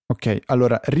Ok,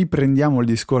 allora riprendiamo il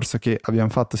discorso che abbiamo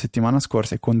fatto settimana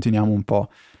scorsa e continuiamo un po'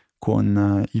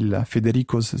 con il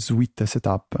Federico's Suite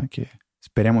Setup, che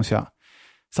speriamo sia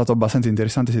stato abbastanza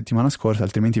interessante settimana scorsa,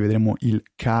 altrimenti vedremo il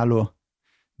calo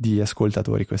di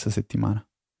ascoltatori questa settimana.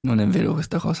 Non è vero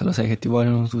questa cosa, lo sai che ti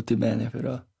vogliono tutti bene,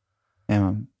 però.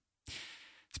 Ma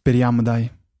speriamo,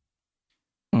 dai.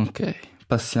 Ok,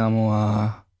 passiamo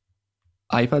a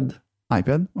iPad.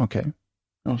 iPad? Ok.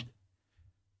 Ok.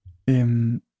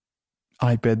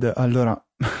 iPad, allora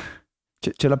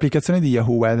c'è l'applicazione di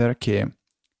Yahoo Weather che,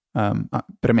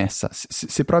 premessa,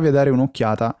 se provi a dare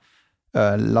un'occhiata,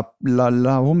 la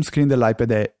home screen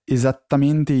dell'iPad è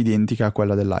esattamente identica a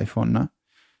quella dell'iPhone,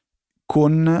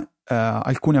 con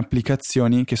alcune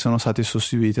applicazioni che sono state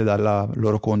sostituite dalla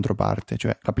loro controparte,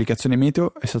 cioè l'applicazione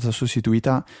Meteo è stata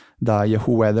sostituita da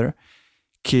Yahoo Weather,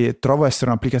 che trovo essere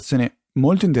un'applicazione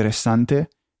molto interessante,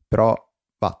 però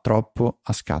va troppo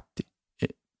a scatti.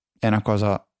 È una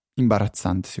cosa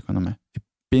imbarazzante secondo me. E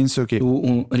penso che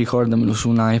Ricordamelo su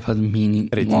un iPad mini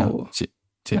Retina, nuovo. sì.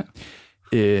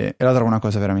 E la trovo una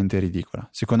cosa veramente ridicola.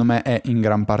 Secondo me è in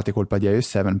gran parte colpa di iOS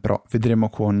 7, però vedremo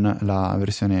con la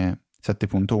versione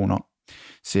 7.1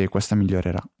 se questa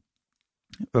migliorerà.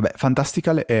 Vabbè,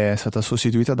 Fantastical è stata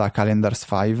sostituita da Calendars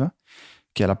 5,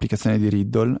 che è l'applicazione di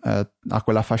Riddle, ha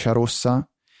quella fascia rossa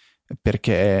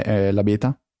perché è la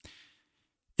beta.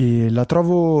 E la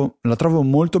trovo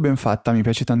molto ben fatta, mi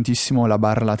piace tantissimo la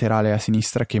barra laterale a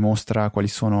sinistra che mostra quali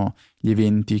sono gli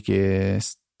eventi che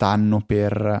stanno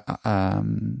per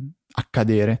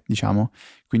accadere, diciamo,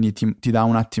 quindi ti dà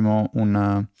un attimo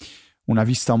una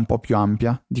vista un po' più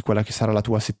ampia di quella che sarà la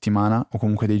tua settimana o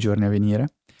comunque dei giorni a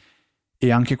venire. E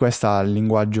anche questa ha il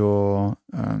linguaggio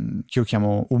che io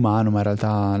chiamo umano, ma in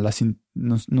realtà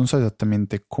non so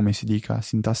esattamente come si dica,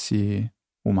 sintassi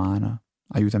umana.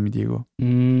 Aiutami, Diego.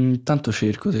 Tanto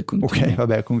cerco se continui. Ok,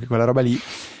 vabbè, comunque quella roba lì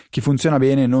che funziona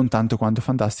bene, non tanto quanto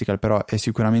Fantastical, però è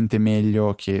sicuramente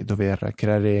meglio che dover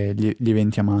creare gli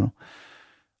eventi a mano.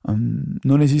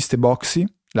 Non esiste Boxy,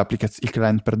 il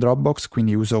client per Dropbox,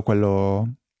 quindi uso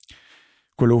quello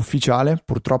ufficiale,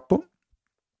 purtroppo.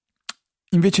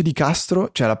 Invece di Castro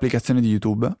c'è l'applicazione di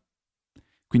YouTube,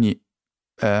 quindi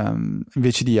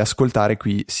invece di ascoltare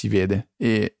qui si vede.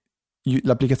 E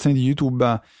l'applicazione di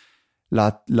YouTube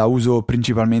la uso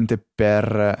principalmente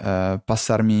per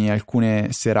passarmi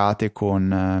alcune serate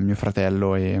con mio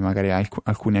fratello e magari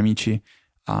alcuni amici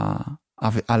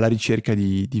alla ricerca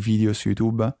di video su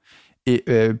YouTube,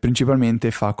 e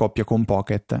principalmente fa coppia con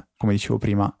Pocket, come dicevo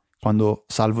prima. Quando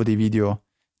salvo dei video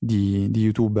di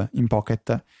YouTube in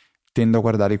Pocket tendo a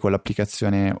guardarli con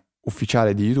l'applicazione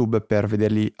ufficiale di YouTube per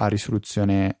vederli a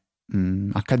risoluzione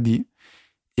HD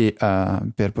e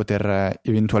per poter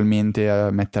eventualmente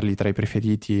metterli tra i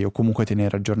preferiti o comunque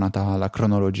tenere aggiornata la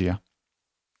cronologia.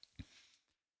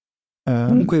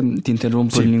 Comunque ti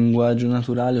interrompo, sì. Il linguaggio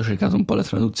naturale, ho cercato un po' la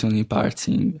traduzione di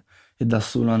parsing e dà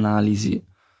solo analisi,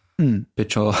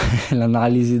 perciò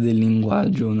l'analisi del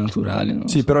linguaggio naturale. Non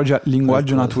sì, so, però già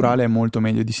linguaggio qualcosa. naturale è molto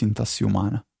meglio di sintassi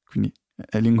umana, quindi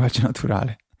è linguaggio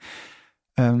naturale.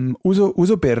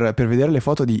 Uso per vedere le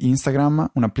foto di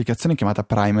Instagram un'applicazione chiamata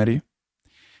Primary,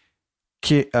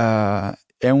 che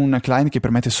è un client che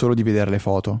permette solo di vedere le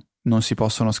foto, non si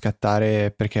possono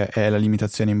scattare perché è la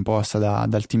limitazione imposta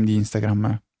dal team di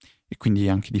Instagram e quindi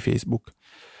anche di Facebook.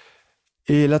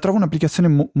 E la trovo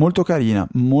un'applicazione molto carina,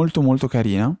 molto molto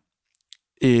carina,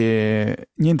 e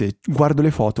niente, guardo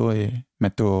le foto e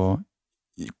metto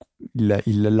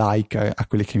il like a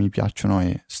quelle che mi piacciono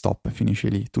e stop, finisce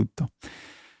lì tutto.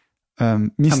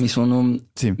 Mi sono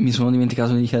Sì.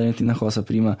 dimenticato di chiederti una cosa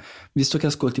prima. Visto che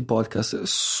ascolti podcast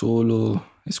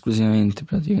solo, esclusivamente,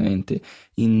 praticamente,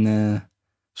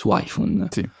 su iPhone,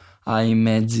 Sì. hai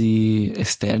mezzi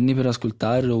esterni per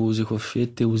ascoltare o usi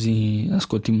cuffiette,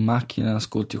 ascolti in macchina,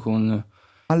 ascolti con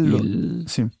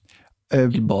sì.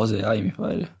 il Bose, mi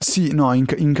pare? Sì, no,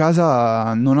 in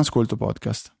casa non ascolto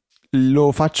podcast.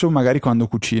 Lo faccio magari quando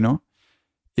cucino,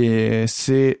 e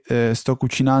se sto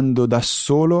cucinando da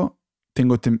solo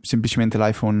tengo semplicemente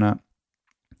l'iPhone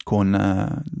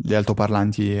con gli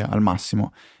altoparlanti al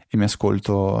massimo e mi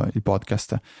ascolto il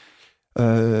podcast.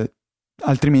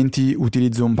 Altrimenti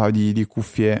utilizzo un paio di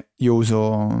cuffie. Io uso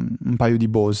un paio di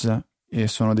Bose e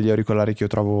sono degli auricolari che io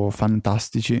trovo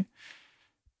fantastici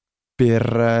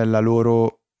per la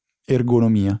loro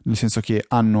ergonomia, nel senso che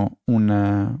hanno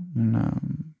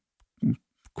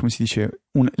come si dice,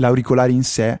 l'auricolare in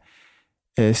sé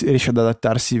riesce ad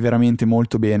adattarsi veramente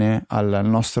molto bene al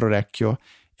nostro orecchio,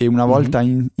 e una volta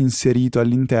inserito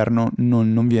all'interno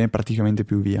non viene praticamente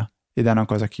più via. ed è una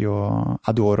cosa che io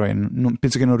adoro e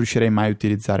penso che non riuscirei mai a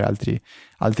utilizzare altri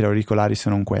auricolari se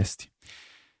non questi.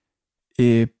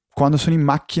 E quando sono in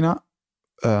macchina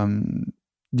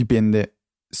dipende,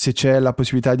 se c'è la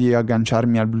possibilità di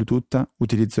agganciarmi al Bluetooth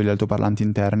utilizzo gli altoparlanti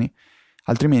interni,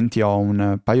 altrimenti ho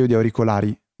un paio di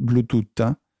auricolari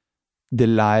Bluetooth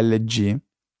della LG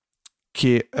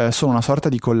che sono una sorta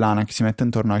di collana che si mette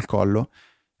intorno al collo,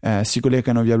 si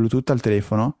collegano via Bluetooth al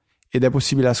telefono ed è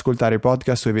possibile ascoltare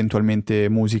podcast o eventualmente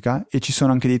musica, e ci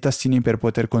sono anche dei tastini per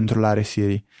poter controllare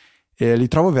Siri. E li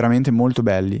trovo veramente molto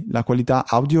belli. La qualità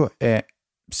audio è,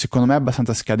 secondo me,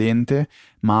 abbastanza scadente,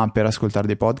 ma per ascoltare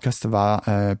dei podcast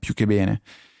va più che bene.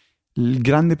 Il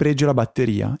grande pregio è la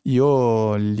batteria.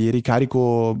 Io li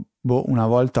ricarico una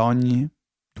volta ogni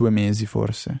 2 mesi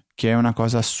forse, che è una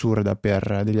cosa assurda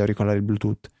per degli auricolari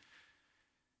Bluetooth.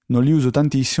 Non li uso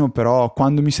tantissimo, però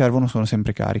quando mi servono sono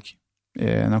sempre carichi.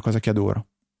 È una cosa che adoro.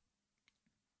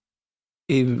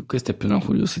 E questa è più una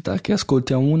curiosità, che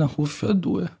ascolti a una cuffia o a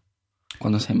 2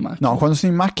 quando sei in macchina? No, quando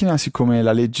sono in macchina, siccome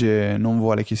la legge non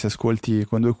vuole che si ascolti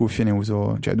con 2 cuffie, ne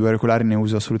uso, cioè 2 auricolari ne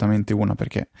uso assolutamente una,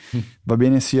 perché va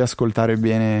bene sì ascoltare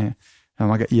bene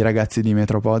magari i ragazzi di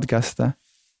Metro Podcast,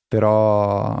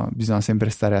 però bisogna sempre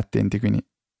stare attenti, quindi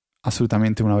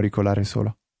assolutamente un auricolare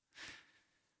solo.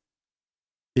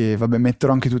 E vabbè,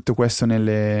 metterò anche tutto questo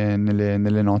nelle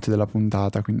note della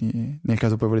puntata, quindi nel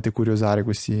caso poi volete curiosare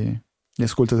gli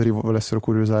ascoltatori volessero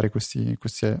curiosare questi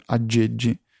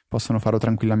aggeggi, possono farlo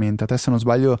tranquillamente. A te, se non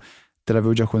sbaglio, te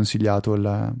l'avevo già consigliato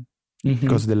il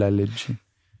coso dell'LG.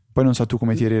 Poi non so tu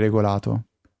come ti eri regolato.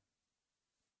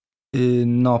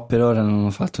 No, per ora non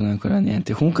ho fatto ancora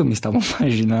niente. Comunque mi stavo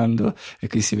immaginando, e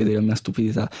qui si vede la mia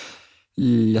stupidità,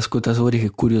 gli ascoltatori che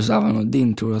curiosavano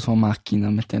dentro la sua macchina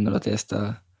mettendo la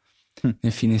testa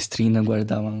nel finestrino e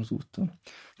guardavano tutto.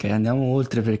 Ok, andiamo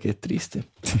oltre perché è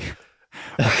triste. Sì.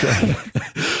 Ok.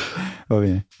 Va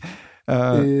bene.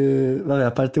 Vabbè,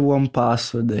 a parte One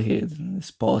Password, che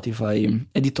Spotify,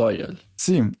 editorial.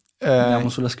 Sì. Andiamo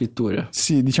sulla scrittura.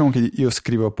 Sì, diciamo che io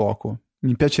scrivo poco.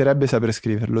 Mi piacerebbe saper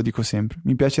scrivere, lo dico sempre.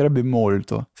 Mi piacerebbe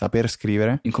molto saper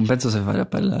scrivere. In compenso sai fare a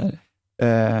parlare.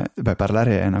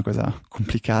 Parlare è una cosa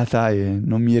complicata e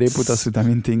non mi reputo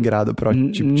assolutamente in grado, però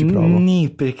ci provo.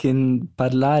 Perché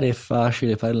parlare è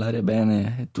facile, parlare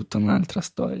bene è tutta un'altra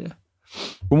storia.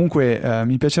 Comunque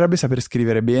mi piacerebbe saper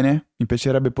scrivere bene, mi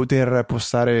piacerebbe poter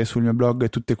postare sul mio blog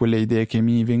tutte quelle idee che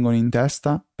mi vengono in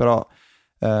testa, però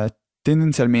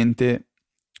tendenzialmente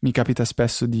mi capita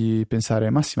spesso di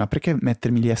pensare, ma sì, ma perché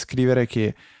mettermi lì a scrivere,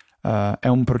 che è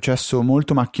un processo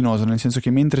molto macchinoso, nel senso che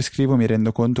mentre scrivo mi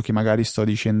rendo conto che magari sto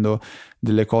dicendo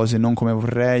delle cose non come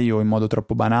vorrei, o in modo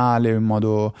troppo banale, o in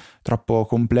modo troppo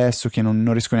complesso, che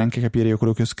non riesco neanche a capire io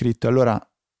quello che ho scritto. Allora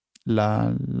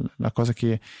la cosa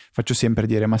che faccio sempre è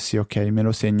dire, ma sì, ok, me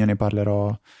lo segno, ne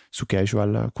parlerò su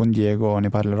Casual con Diego, ne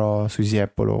parlerò su Easy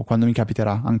Apple, o quando mi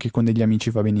capiterà, anche con degli amici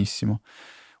va benissimo.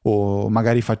 O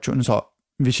magari faccio, non so,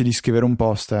 invece di scrivere un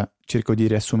post, cerco di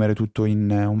riassumere tutto in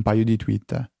un paio di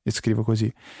tweet e scrivo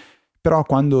così. Però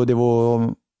quando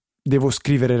devo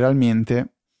scrivere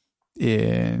realmente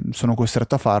e sono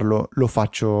costretto a farlo, lo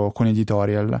faccio con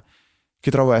Editorial,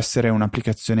 che trovo essere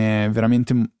un'applicazione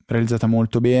veramente realizzata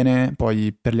molto bene.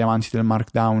 Poi per gli amanti del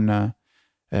Markdown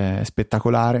è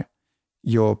spettacolare.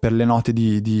 Io per le note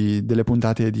delle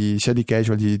puntate sia di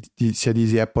Casual sia di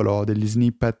Easy Apple ho degli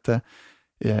snippet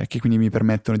che quindi mi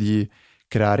permettono di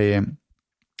creare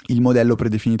il modello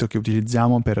predefinito che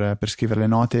utilizziamo per scrivere le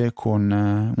note con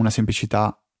una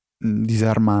semplicità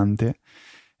disarmante,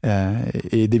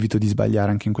 ed evito di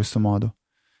sbagliare anche in questo modo.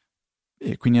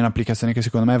 E quindi è un'applicazione che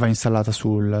secondo me va installata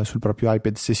sul proprio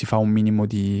iPad se si fa un minimo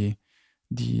di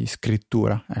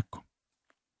scrittura, ecco.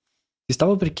 Ti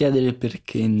stavo per chiedere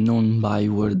perché non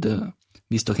Byword,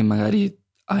 visto che magari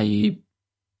hai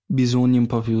bisogni un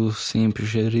po' più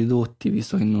semplici e ridotti,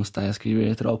 visto che non stai a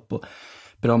scrivere troppo.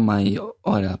 Però mai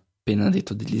ora appena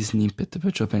detto degli snippet,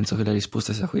 perciò penso che la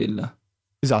risposta sia quella.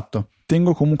 Esatto,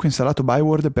 tengo comunque installato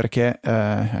Byword perché,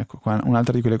 ecco qua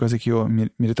un'altra di quelle cose che io mi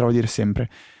ritrovo a dire sempre.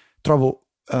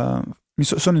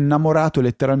 Sono innamorato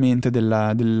letteralmente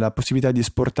della possibilità di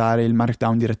esportare il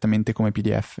Markdown direttamente come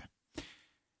PDF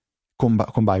con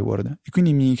Byword. E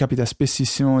quindi mi capita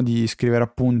spessissimo di scrivere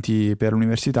appunti per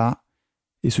l'università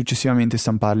e successivamente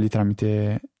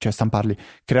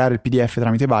creare il PDF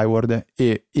tramite Byword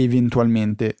e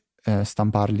eventualmente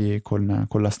stamparli con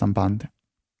la stampante.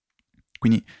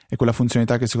 Quindi è quella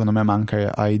funzionalità che secondo me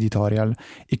manca a Editorial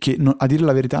e che a dire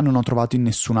la verità non ho trovato in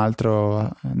nessun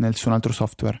altro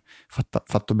software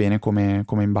fatto bene come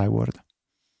in Byword.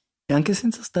 E anche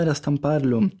senza stare a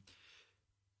stamparlo,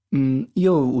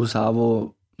 io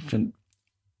usavo,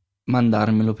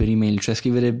 mandarmelo per email, cioè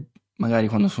scrivere magari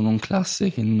quando sono in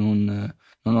classe che non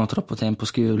ho troppo tempo,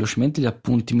 scrivere velocemente gli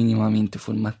appunti minimamente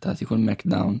formattati col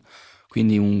Markdown,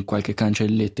 quindi un qualche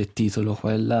cancelletto e titolo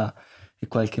qua e là, e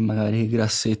qualche magari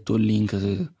grassetto o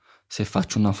link se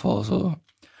faccio una foto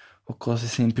o cose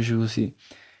semplici così.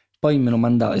 Poi me lo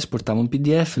mandavo, esportavo un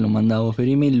PDF, lo mandavo per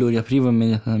email, lo riaprivo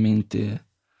immediatamente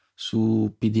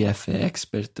su PDF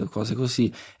Expert o cose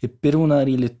così, e per una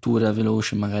rilettura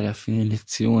veloce magari a fine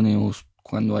lezione o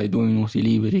quando hai 2 minuti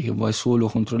liberi che vuoi solo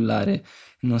controllare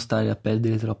e non stare a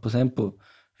perdere troppo tempo,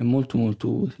 è molto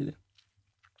molto utile.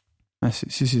 Sì,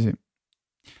 sì, sì, sì.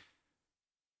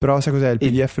 Però sai cos'è? Il E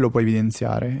PDF lo puoi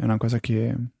evidenziare, è una cosa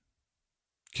che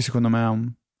secondo me ha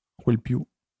quel più,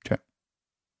 cioè,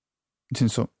 nel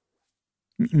senso,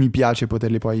 mi piace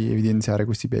poterli poi evidenziare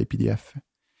questi bei PDF.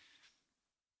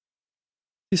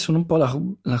 sì, sono un po'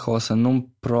 la cosa,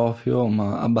 non proprio,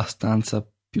 ma abbastanza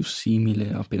più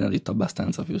simile, ho appena detto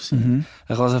abbastanza più simile, Mhm.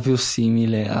 la cosa più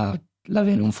simile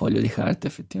all'avere un foglio di carta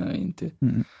effettivamente,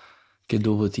 Mm. che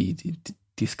dopo ti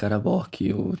scarabocchi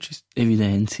o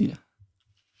evidenzi.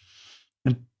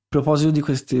 A proposito di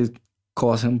queste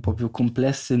cose un po' più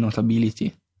complesse,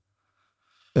 Notability.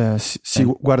 Sì, sì,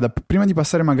 guarda, prima di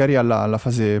passare magari alla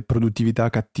fase produttività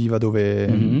cattiva dove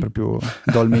Mhm. proprio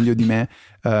do il meglio di me,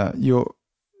 io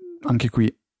anche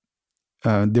qui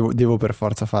devo per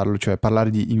forza farlo, cioè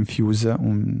parlare di Infuse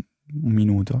un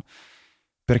minuto,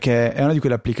 perché è una di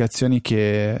quelle applicazioni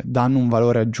che danno un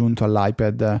valore aggiunto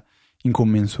all'iPad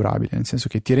incommensurabile, nel senso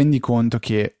che ti rendi conto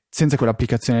che senza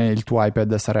quell'applicazione il tuo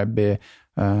iPad sarebbe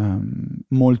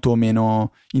molto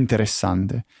meno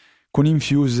interessante. Con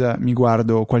Infuse mi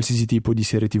guardo qualsiasi tipo di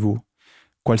serie TV,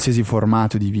 qualsiasi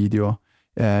formato di video,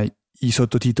 i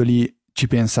sottotitoli ci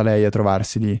pensa lei a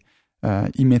trovarseli,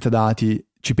 i metadati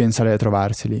ci pensa lei a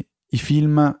trovarseli, i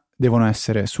film devono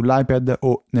essere sull'iPad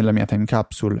o nella mia time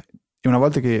capsule, e una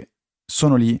volta che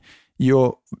sono lì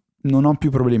io non ho più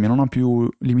problemi, non ho più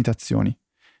limitazioni.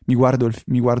 Mi guardo il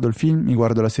film, mi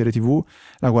guardo la serie TV,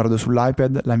 la guardo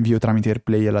sull'iPad, la invio tramite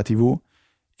AirPlay alla TV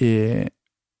e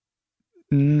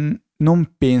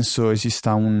non penso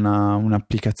esista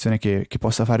un'applicazione che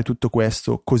possa fare tutto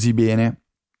questo così bene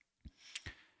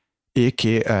e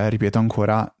che, ripeto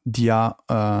ancora, dia,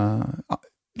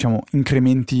 diciamo,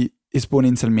 incrementi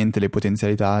esponenzialmente le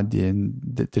potenzialità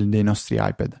dei nostri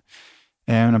iPad.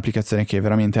 È un'applicazione che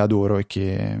veramente adoro e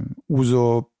che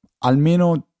uso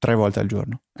almeno 3 volte al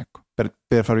giorno, ecco,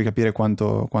 per farvi capire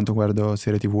quanto guardo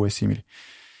serie TV e simili.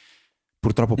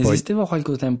 Purtroppo poi Esisteva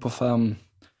qualche tempo fa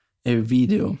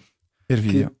AirVideo, per che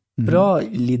video. Mhm. però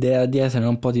l'idea dietro era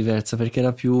un po' diversa perché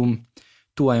era più,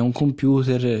 tu hai un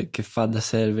computer che fa da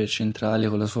server centrale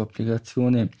con la sua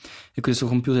applicazione e questo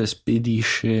computer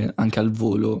spedisce anche al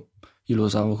volo, io lo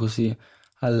usavo così,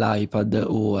 all'iPad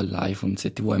o all'iPhone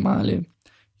se ti vuoi male,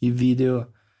 i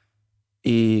video,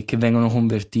 e che vengono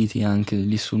convertiti anche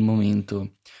lì sul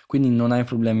momento, quindi non hai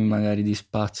problemi magari di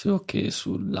spazio che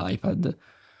sull'iPad,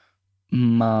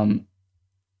 ma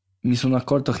mi sono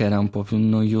accorto che era un po' più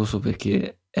noioso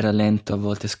perché era lento, a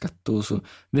volte scattoso.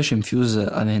 Invece Infuse,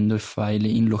 avendo i file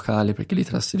in locale perché li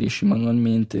trasferisci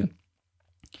manualmente,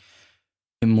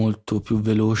 è molto più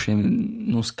veloce,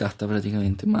 non scatta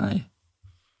praticamente mai.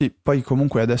 Sì, poi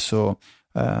comunque adesso,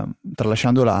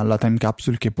 tralasciando la time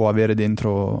capsule che può avere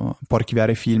dentro, può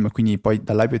archiviare film, quindi poi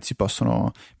dall'iPad si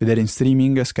possono vedere in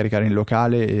streaming, scaricare in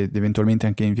locale ed eventualmente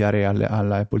anche inviare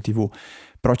all'Apple TV.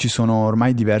 Però ci sono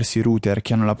ormai diversi router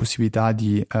che hanno la possibilità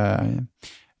di,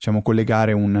 diciamo,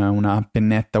 collegare una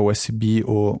pennetta USB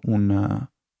o un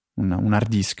hard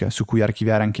disk su cui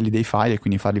archiviare anche lì dei file e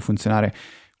quindi farli funzionare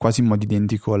quasi in modo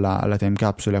identico alla time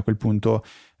capsule. A quel punto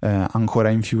ancora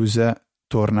Infuse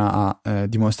torna a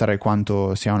dimostrare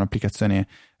quanto sia un'applicazione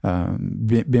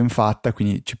ben fatta,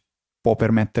 quindi ci può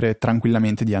permettere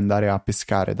tranquillamente di andare a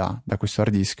pescare da questo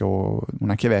hard disk o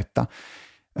una chiavetta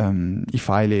i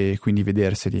file e quindi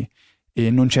vederseli,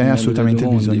 e non c'è Il meglio dei assolutamente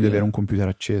due bisogno mondi, di avere vero? un computer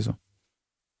acceso.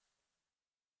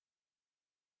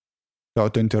 Ti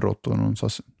ho interrotto, non so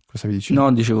cosa stavi dicendo.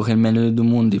 No, dicevo che è il meglio dei due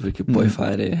mondi perché puoi Mm,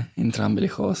 fare entrambe le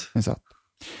cose. esatto.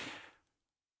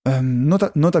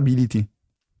 Notability.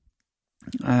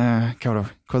 Cavolo,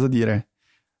 cosa dire?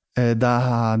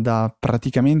 Da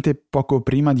praticamente poco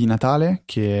prima di Natale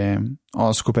che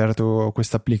ho scoperto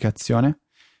questa applicazione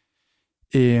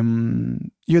e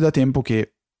io da tempo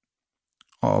che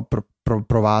ho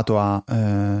provato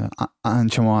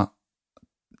diciamo,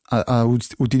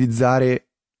 utilizzare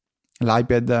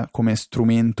l'iPad come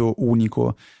strumento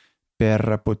unico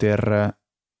per poter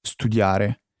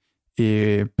studiare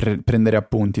e prendere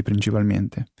appunti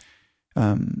principalmente.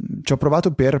 Ci ho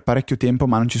provato per parecchio tempo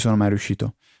ma non ci sono mai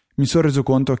riuscito. mi sono reso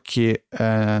conto che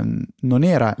non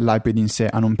era l'iPad in sé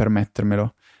a non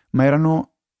permettermelo, ma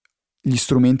erano gli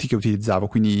strumenti che utilizzavo,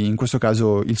 quindi in questo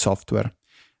caso il software.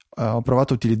 Ho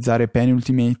provato a utilizzare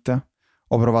Penultimate,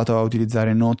 ho provato a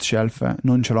utilizzare Noteshelf,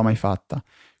 non ce l'ho mai fatta.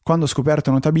 Quando ho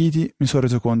scoperto Notability mi sono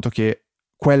reso conto che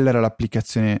quella era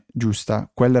l'applicazione giusta,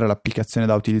 quella era l'applicazione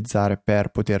da utilizzare per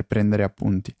poter prendere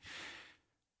appunti.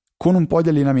 Con un po' di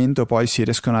allenamento poi si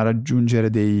riescono a raggiungere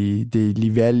dei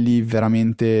livelli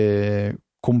veramente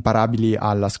comparabili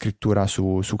alla scrittura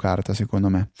su carta, secondo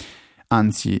me.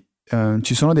 Anzi,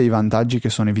 ci sono dei vantaggi che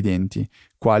sono evidenti,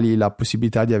 quali la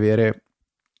possibilità di avere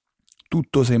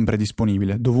tutto sempre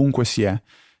disponibile, dovunque si è.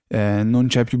 Non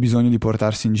c'è più bisogno di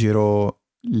portarsi in giro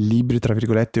libri, tra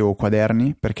virgolette, o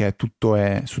quaderni, perché tutto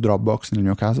è su Dropbox nel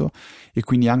mio caso, e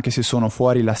quindi anche se sono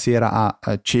fuori la sera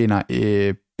a cena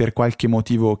e per qualche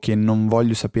motivo che non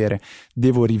voglio sapere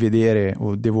devo rivedere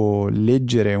o devo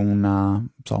leggere una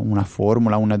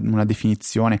formula, una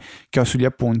definizione che ho sugli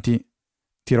appunti,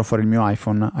 tiro fuori il mio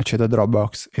iPhone, accedo a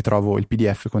Dropbox e trovo il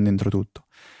PDF con dentro tutto.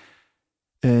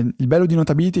 Il bello di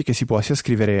Notability è che si può sia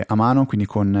scrivere a mano, quindi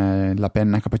con la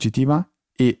penna capacitiva,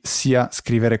 e sia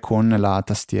scrivere con la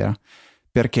tastiera,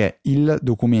 perché il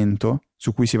documento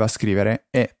su cui si va a scrivere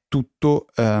è tutto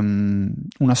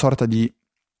una sorta di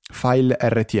file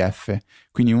RTF,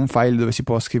 quindi un file dove si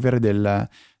può scrivere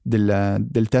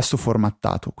del testo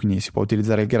formattato, quindi si può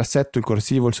utilizzare il grassetto, il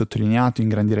corsivo, il sottolineato,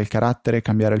 ingrandire il carattere,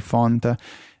 cambiare il font,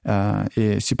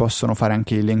 e si possono fare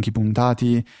anche elenchi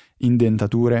puntati,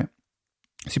 indentature.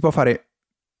 Si può fare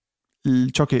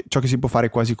ciò che si può fare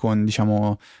quasi con,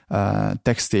 diciamo,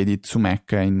 text edit su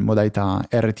Mac in modalità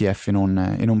RTF e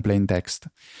non plain text.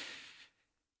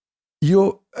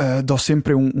 Io do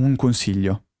sempre un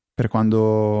consiglio per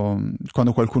quando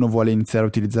qualcuno vuole iniziare a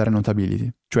utilizzare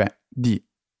Notability, cioè di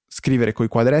scrivere coi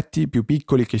quadretti più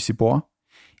piccoli che si può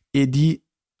e di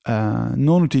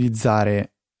non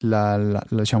utilizzare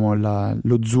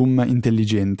lo zoom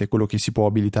intelligente, quello che si può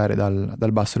abilitare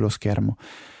dal basso dello schermo,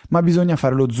 ma bisogna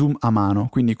fare lo zoom a mano,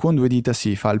 quindi con 2 dita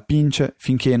si fa il pinch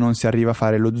finché non si arriva a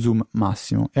fare lo zoom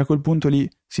massimo, e a quel punto lì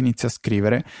si inizia a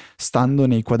scrivere stando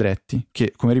nei quadretti,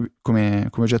 che come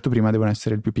ho detto prima devono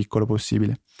essere il più piccolo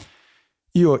possibile.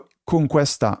 Io con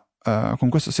questo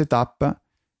setup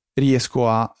riesco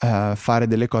a fare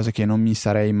delle cose che non mi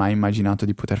sarei mai immaginato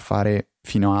di poter fare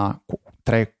fino a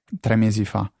 3 mesi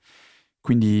fa,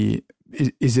 quindi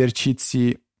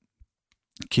esercizi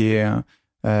che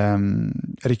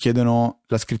richiedono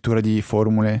la scrittura di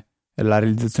formule, la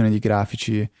realizzazione di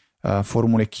grafici,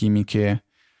 formule chimiche,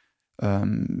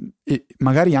 e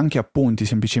magari anche appunti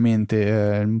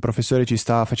semplicemente. Un professore ci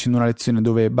sta facendo una lezione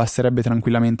dove basterebbe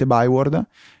tranquillamente Byword,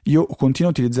 io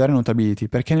continuo a utilizzare Notability,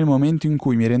 perché nel momento in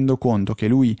cui mi rendo conto che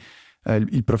lui,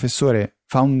 il professore,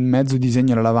 fa un mezzo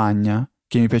disegno alla lavagna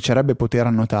che mi piacerebbe poter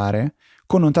annotare,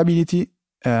 con Notability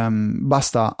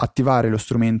basta attivare lo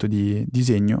strumento di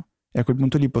disegno e a quel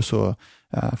punto lì posso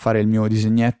fare il mio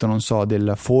disegnetto, non so,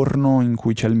 del forno in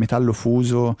cui c'è il metallo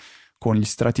fuso con gli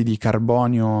strati di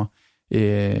carbonio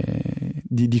e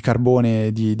di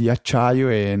carbone di acciaio,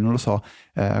 e non lo so,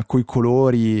 coi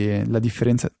colori, la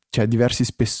differenza, cioè diversi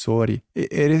spessori,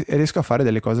 e riesco a fare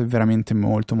delle cose veramente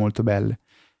molto molto belle.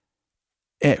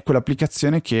 È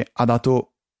quell'applicazione che ha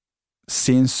dato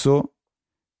senso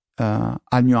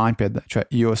al mio iPad, cioè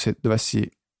io, se dovessi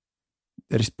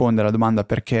rispondere alla domanda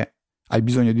perché hai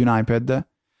bisogno di un iPad,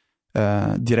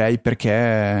 direi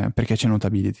perché c'è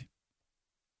Notability.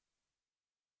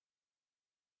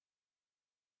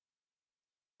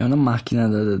 È una macchina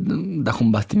da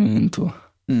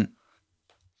combattimento.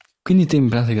 Quindi te in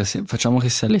pratica, facciamo che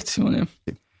sia lezione,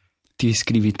 sì, ti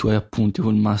scrivi i tuoi appunti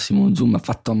col massimo zoom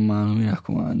fatto a mano, mi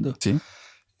raccomando. Sì.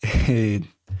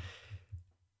 E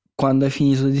quando hai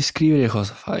finito di scrivere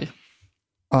cosa fai?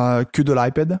 Chiudo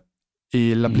l'iPad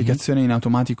e l'applicazione in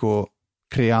automatico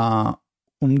crea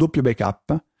un doppio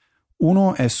backup.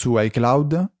 Uno è su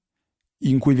iCloud,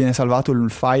 in cui viene salvato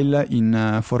il file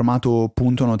in formato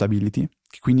 .notability,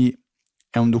 che quindi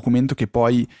è un documento che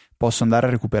poi posso andare a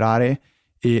recuperare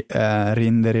e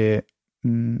rendere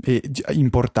e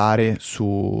importare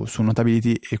su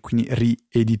Notability, e quindi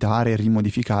rieditare,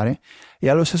 rimodificare, e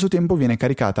allo stesso tempo viene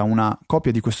caricata una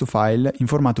copia di questo file in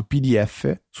formato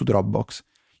PDF su Dropbox,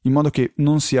 in modo che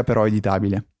non sia però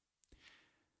editabile.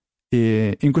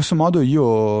 E in questo modo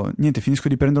io finisco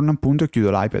di prendere un appunto e chiudo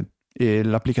l'iPad, e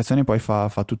l'applicazione poi fa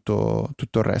tutto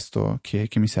il resto che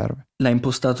mi serve. L'hai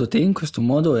impostato te in questo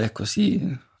modo o è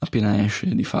così appena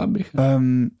esce di fabbrica?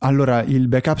 Allora, il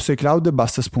backup su iCloud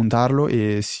basta spuntarlo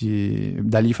e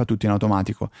da lì fa tutto in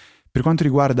automatico, Per quanto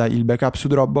riguarda il backup su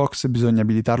Dropbox, bisogna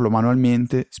abilitarlo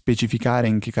manualmente, specificare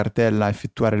in che cartella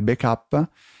effettuare il backup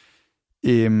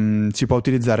e si può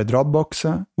utilizzare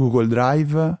Dropbox, Google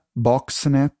Drive,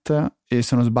 Boxnet e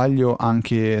se non sbaglio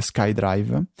anche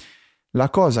SkyDrive. La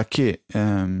cosa che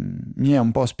mi è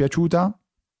un po' spiaciuta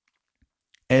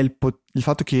è il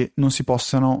fatto che non si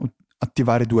possano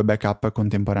attivare 2 backup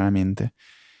contemporaneamente,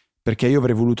 perché io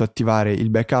avrei voluto attivare il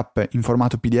backup in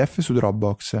formato PDF su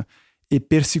Dropbox e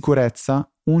per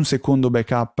sicurezza un secondo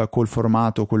backup col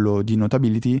formato, quello di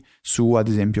Notability, su ad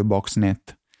esempio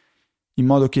Boxnet, in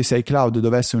modo che se iCloud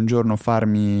dovesse un giorno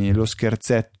farmi lo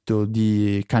scherzetto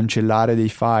di cancellare dei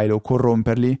file o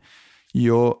corromperli,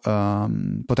 io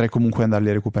potrei comunque andarli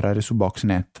a recuperare su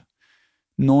Boxnet.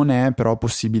 Non è però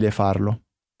possibile farlo.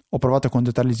 Ho provato a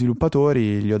contattare gli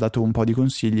sviluppatori, gli ho dato un po' di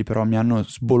consigli, però mi hanno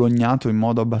sbolognato in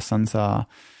modo abbastanza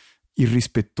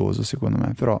irrispettoso, secondo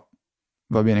me, però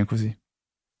va bene così.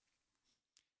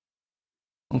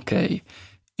 Ok,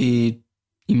 e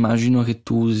immagino che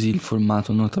tu usi il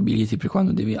formato Notability per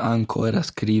quando devi ancora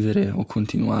scrivere o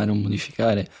continuare o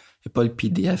modificare, e poi il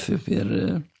PDF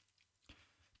per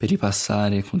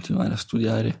ripassare e continuare a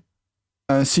studiare.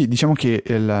 Sì, diciamo che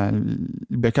il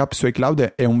backup su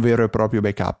iCloud è un vero e proprio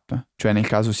backup, cioè nel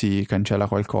caso si cancella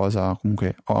qualcosa,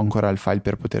 comunque ho ancora il file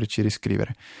per poterci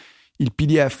riscrivere. Il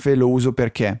PDF lo uso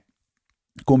perché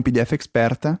con PDF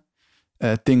Expert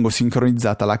tengo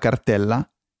sincronizzata la cartella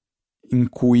in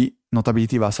cui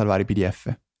Notability va a salvare i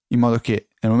PDF, in modo che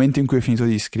nel momento in cui ho finito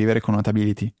di scrivere con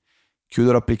Notability,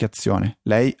 chiudo l'applicazione,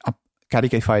 lei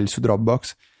carica i file su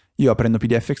Dropbox, io aprendo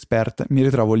PDF Expert mi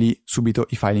ritrovo lì subito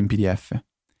i file in PDF,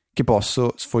 che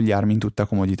posso sfogliarmi in tutta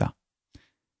comodità.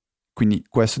 Quindi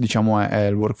questo diciamo è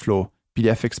il workflow.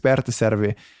 PDF Expert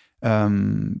serve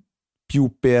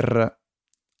più per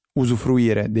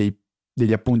usufruire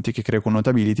degli appunti che creo con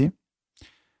Notability,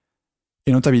 e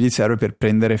Notability serve per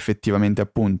prendere effettivamente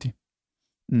appunti.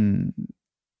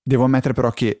 Devo ammettere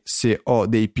però che se ho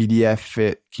dei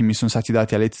PDF che mi sono stati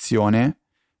dati a lezione,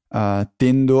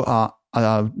 tendo a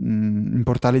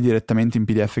importarli direttamente in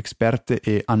PDF Expert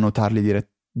e annotarli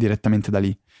direttamente da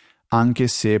lì, anche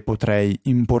se potrei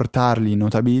importarli in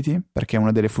Notability, perché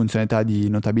una delle funzionalità di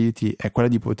Notability è quella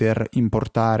di poter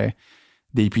importare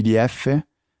dei PDF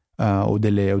o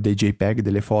dei JPEG,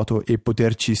 delle foto, e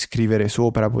poterci scrivere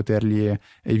sopra, poterli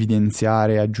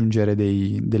evidenziare, aggiungere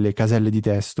delle caselle di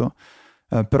testo,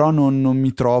 però non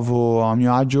mi trovo a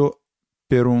mio agio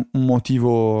per un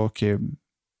motivo che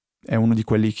è uno di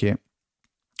quelli che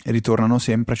ritornano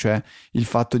sempre, cioè il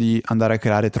fatto di andare a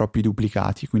creare troppi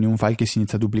duplicati, quindi un file che si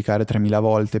inizia a duplicare 3000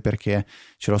 volte perché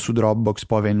ce l'ho su Dropbox,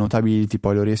 poi va in Notability,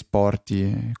 poi lo riesporti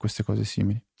e queste cose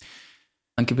simili.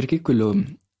 Anche perché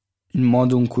il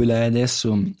modo in cui l'hai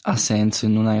adesso ha senso e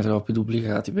non hai troppi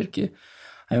duplicati, perché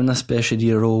hai una specie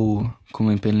di RAW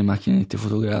come per le macchinette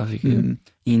fotografiche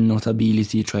in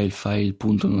Notability, cioè il file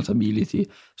 .notability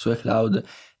su iCloud,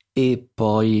 e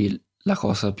poi la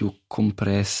cosa più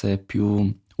compressa e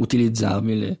più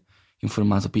utilizzabile in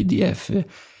formato PDF,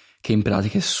 che in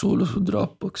pratica è solo su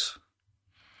Dropbox.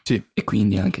 Sì. E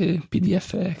quindi anche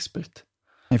PDF Expert.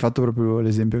 Hai fatto proprio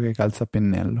l'esempio che calza a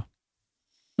pennello.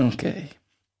 Ok.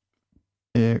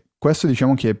 E questo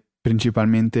diciamo che è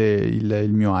principalmente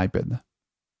il mio iPad.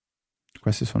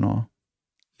 Queste sono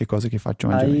le cose che faccio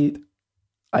maggiormente.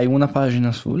 Hai una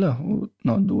pagina sola?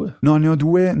 No, 2? No, ne ho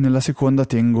 2. Nella seconda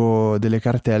tengo delle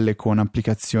cartelle con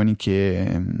applicazioni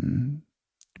che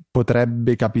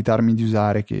potrebbe capitarmi di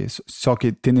usare, che so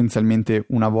che tendenzialmente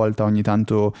una volta ogni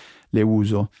tanto le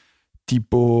uso.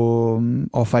 Tipo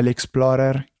ho File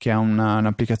Explorer, che è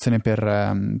un'applicazione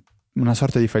per una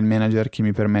sorta di file manager che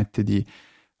mi permette di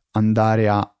andare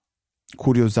a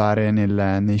curiosare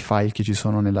nei file che ci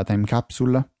sono nella time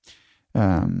capsule.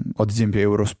 Ho ad esempio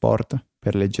Eurosport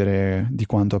per leggere di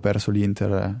quanto ha perso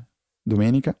l'Inter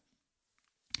domenica.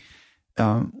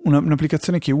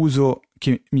 Un'applicazione che uso,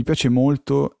 che mi piace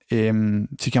molto,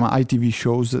 si chiama ITV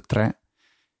Shows 3,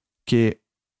 che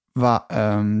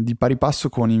va di pari passo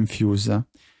con Infuse,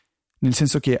 nel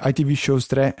senso che ITV Shows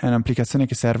 3 è un'applicazione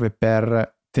che serve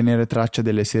per tenere traccia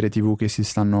delle serie TV che si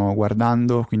stanno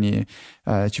guardando, quindi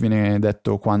ci viene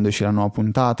detto quando esce la nuova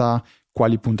puntata,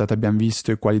 quali puntate abbiamo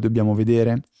visto e quali dobbiamo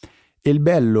vedere. E il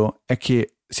bello è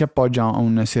che si appoggia a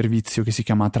un servizio che si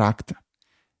chiama Tract,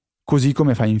 così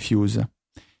come fa Infuse.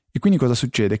 E quindi cosa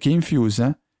succede? Che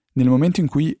Infuse, nel momento in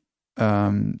cui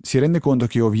si rende conto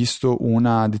che ho visto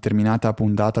una determinata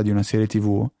puntata di una serie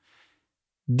TV,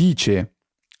 dice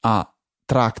a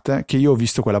Tract che io ho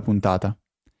visto quella puntata,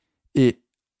 e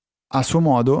a suo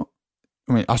modo,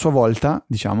 a sua volta,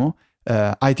 diciamo,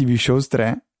 ITV Shows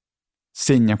 3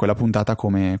 segna quella puntata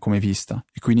come vista,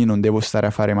 e quindi non devo stare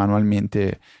a fare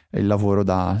manualmente il lavoro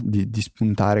di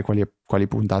spuntare quali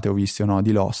puntate ho viste o no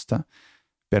di Lost,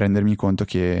 per rendermi conto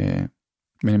che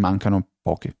me ne mancano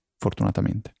poche,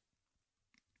 fortunatamente.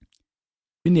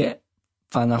 Quindi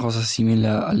fa una cosa simile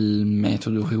al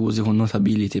metodo che usi con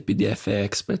Notability e PDF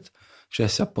Expert, cioè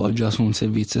si appoggia su un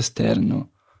servizio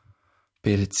esterno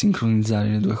per sincronizzare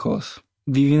le due cose.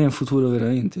 Vivi nel futuro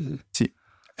veramente? Sì.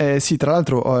 Sì, tra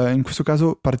l'altro in questo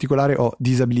caso particolare ho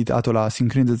disabilitato la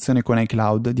sincronizzazione con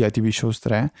iCloud di ITV Shows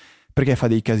 3 perché fa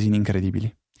dei casini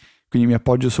incredibili. Quindi mi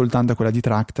appoggio soltanto a quella di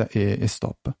Tract e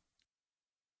stop.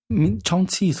 C'ha un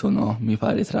sito, no? Mi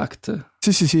pare Tract.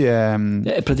 Sì,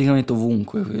 è praticamente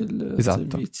ovunque quel esatto.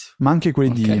 servizio. Ma anche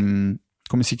quelli di,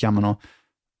 come si chiamano?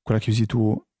 Quella che usi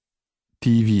tu,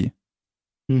 TV.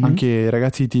 Mm-hmm. Anche i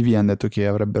ragazzi di TV hanno detto che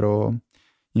avrebbero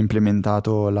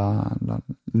implementato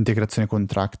l'integrazione con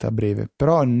Tract a breve,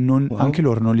 però anche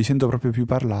loro non li sento proprio più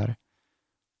parlare.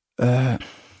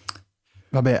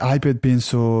 Vabbè, iPad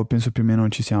penso più o meno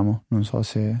ci siamo. Non so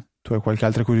se tu hai qualche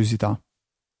altra curiosità.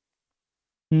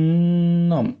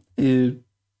 No,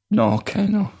 ok,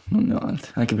 no, non ne ho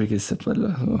altre, anche perché si è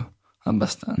parlato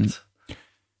abbastanza.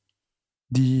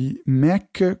 Di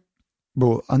Mac,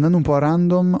 andando un po' a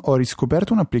random, ho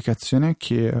riscoperto un'applicazione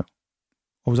che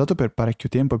ho usato per parecchio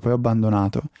tempo e poi ho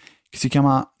abbandonato, che si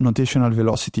chiama Notational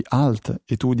Velocity Alt,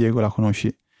 e tu, Diego, la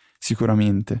conosci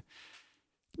sicuramente.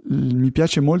 Mi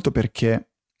piace molto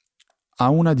perché ha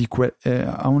una di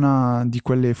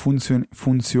quelle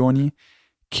funzioni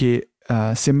che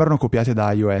sembrano copiate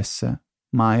da iOS,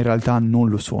 ma in realtà non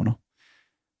lo sono.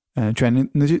 Cioè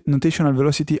Notational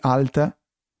Velocity Alt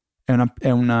è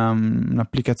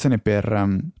un'applicazione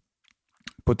per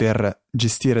poter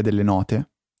gestire delle note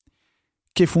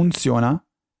che funziona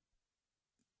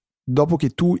dopo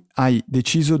che tu hai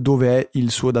deciso dove è il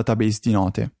suo database di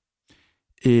note,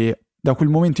 e da quel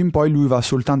momento in poi lui va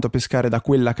soltanto a pescare da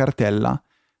quella cartella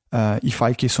i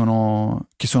file che sono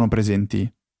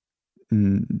presenti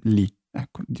lì.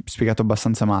 Ecco, spiegato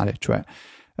abbastanza male, cioè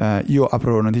io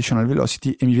apro Notational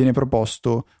Velocity e mi viene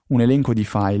proposto un elenco di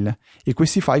file, e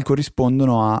questi file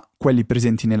corrispondono a quelli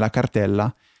presenti nella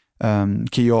cartella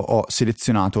che io ho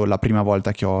selezionato la prima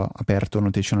volta che ho aperto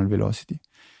Notational Velocity.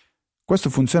 Questo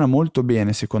funziona molto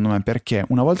bene secondo me, perché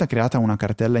una volta creata una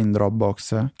cartella in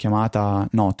Dropbox chiamata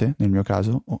Note, nel mio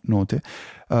caso, o Note,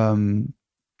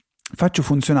 faccio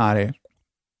funzionare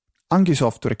anche i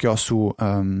software che ho su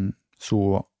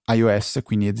iOS,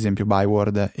 quindi ad esempio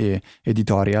Byword e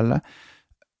Editorial,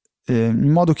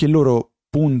 in modo che il loro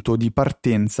punto di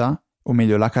partenza, o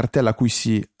meglio la cartella a cui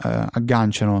si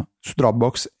agganciano su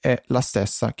Dropbox, è la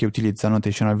stessa che utilizza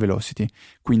Notational Velocity,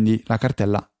 quindi la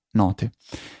cartella Note.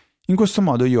 In questo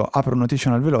modo io apro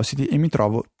Notational Velocity e mi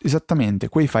trovo esattamente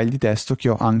quei file di testo che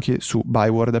ho anche su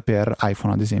Byword per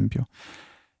iPhone, ad esempio.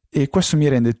 E questo mi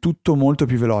rende tutto molto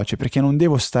più veloce, perché non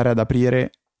devo stare ad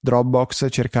aprire Dropbox,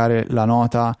 cercare la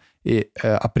nota e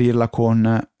aprirla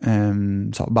con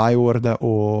Byword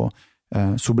o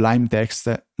Sublime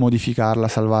Text, modificarla,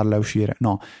 salvarla e uscire.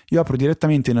 No, io apro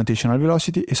direttamente Notational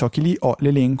Velocity e so che lì ho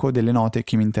l'elenco delle note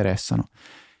che mi interessano.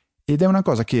 Ed è una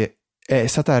cosa che è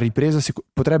stata ripresa,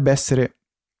 potrebbe essere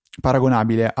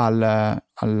paragonabile al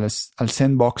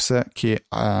Sandbox che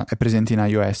è presente in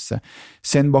iOS.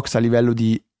 Sandbox a livello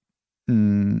di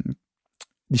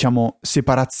diciamo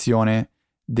separazione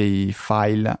dei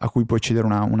file a cui può accedere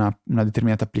una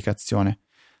determinata applicazione.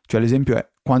 Cioè l'esempio è,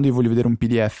 quando io voglio vedere un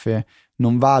PDF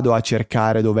non vado a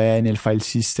cercare dov'è nel file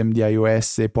system di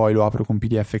iOS e poi lo apro con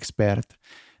PDF Expert,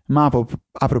 ma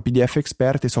apro PDF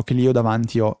Expert e so che lì io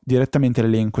davanti ho direttamente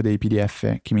l'elenco dei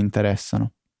PDF che mi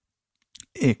interessano.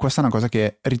 E questa è una cosa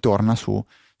che ritorna su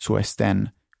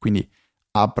S10, quindi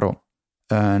apro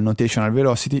Notational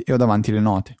Velocity e ho davanti le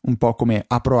note, un po' come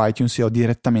apro iTunes e ho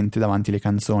direttamente davanti le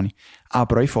canzoni,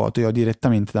 apro iPhoto e ho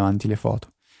direttamente davanti le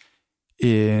foto.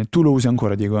 E tu lo usi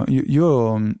ancora, Diego?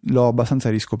 Io l'ho abbastanza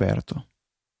riscoperto.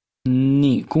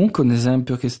 Comunque un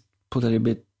esempio che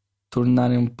potrebbe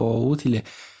tornare un po' utile,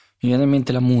 mi viene in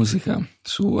mente la musica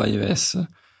su iOS,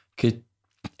 che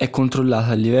è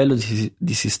controllata a livello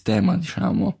di sistema,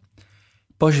 diciamo.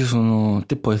 Poi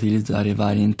te puoi utilizzare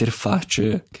varie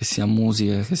interfacce, che sia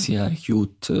musica, che sia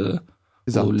Qt,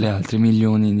 esatto, o le altre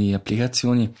milioni di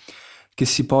applicazioni che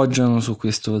si poggiano su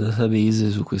questo database,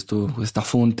 su questa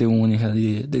fonte unica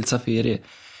del sapere,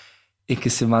 e che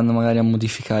se vanno magari a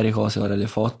modificare cose, ora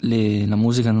la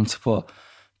musica non si può,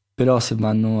 però se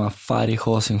vanno a fare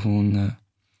cose con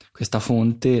questa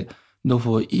fonte,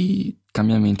 dopo i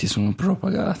cambiamenti sono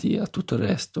propagati a tutto il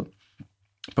resto,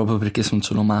 proprio perché sono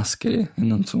solo maschere e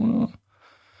non sono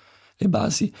le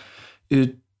basi.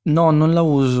 No, non la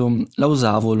uso, l'ho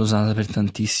usata per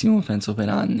tantissimo, penso per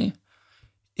anni,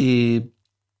 e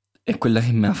è quella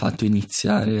che mi ha fatto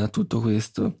iniziare a tutto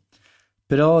questo.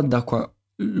 Però da qua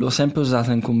l'ho sempre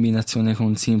usata in combinazione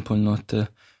con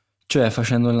Simplenote, cioè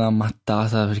facendola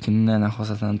mattata perché non è una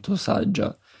cosa tanto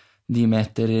saggia di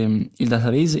mettere il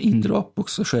database in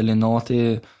Dropbox, cioè le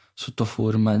note sotto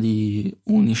forma di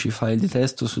unici file di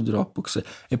testo su Dropbox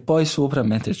e poi sopra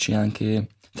metterci anche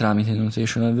tramite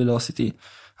Notational Velocity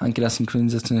anche la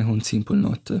sincronizzazione con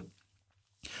Simplenote,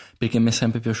 perché mi è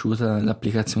sempre piaciuta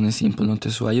l'applicazione Simplenote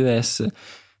su iOS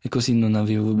e così non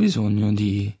avevo bisogno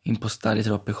di impostare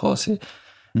troppe cose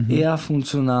e ha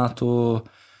funzionato.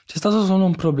 C'è stato solo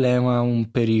un problema,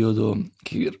 un periodo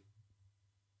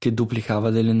che duplicava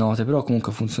delle note, però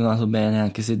comunque ha funzionato bene,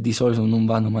 anche se di solito non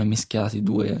vanno mai mischiati i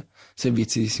due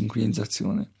servizi di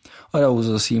sincronizzazione. Ora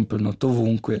uso Simplenote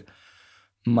ovunque,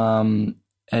 ma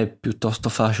è piuttosto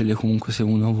facile comunque se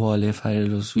uno vuole fare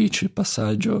lo switch, il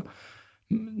passaggio,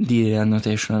 dire a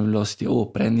Notational Velocity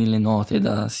o prendi le note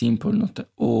da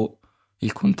Simplenote o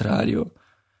il contrario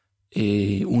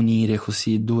e unire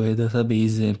così due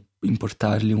database e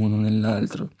importarli uno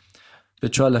nell'altro.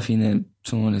 Perciò alla fine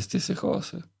sono le stesse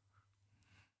cose.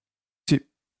 Sì.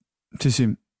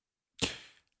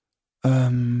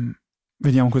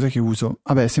 Vediamo cos'è che uso.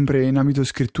 Vabbè, sempre in ambito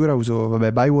scrittura uso,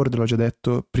 Byword, l'ho già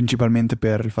detto, principalmente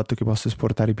per il fatto che posso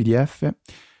esportare i PDF.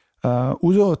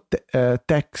 Uso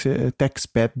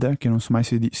TextPad, che non so mai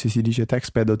se si dice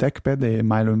TextPad o TechPad, e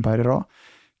mai lo imparerò,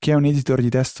 che è un editor di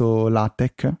testo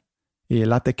LaTeX, e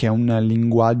LaTeX è un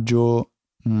linguaggio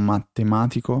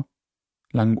matematico,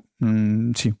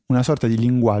 sì, una sorta di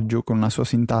linguaggio con una sua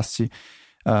sintassi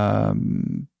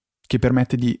che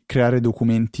permette di creare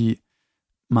documenti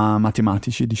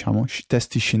matematici, diciamo,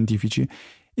 testi scientifici,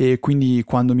 e quindi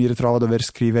quando mi ritrovo a dover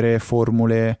scrivere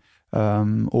formule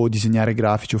o disegnare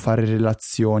grafici o fare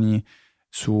relazioni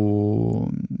su,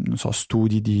 non so,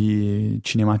 studi di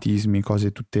cinematismi,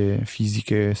 cose tutte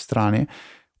fisiche strane,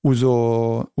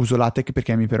 uso LaTeX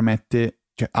perché mi permette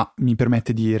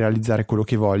di realizzare quello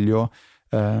che voglio,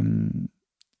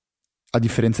 a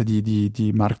differenza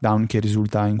di Markdown, che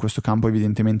risulta in questo campo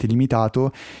evidentemente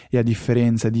limitato, e a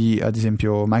differenza di, ad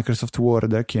esempio, Microsoft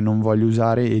Word, che non voglio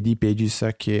usare, e di Pages,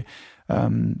 che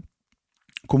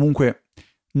comunque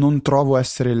non trovo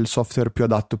essere il software più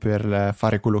adatto per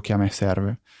fare quello che a me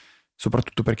serve,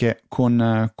 soprattutto perché con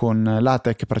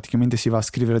LaTeX praticamente si va a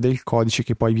scrivere del codice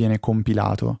che poi viene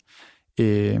compilato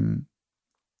e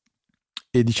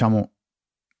diciamo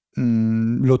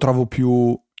lo trovo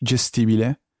più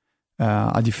gestibile,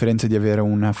 a differenza di avere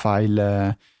un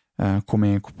file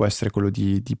come può essere quello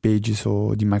di Pages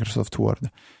o di Microsoft Word.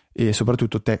 E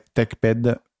soprattutto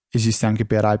TechPad esiste anche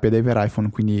per iPad e per iPhone,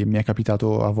 quindi mi è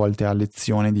capitato a volte a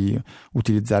lezione di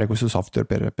utilizzare questo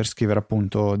software per scrivere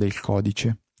appunto del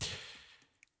codice.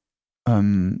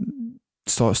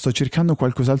 Sto cercando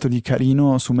qualcos'altro di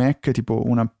carino su Mac, tipo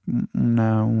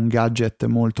un gadget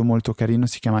molto molto carino,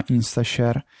 si chiama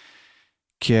InstaShare,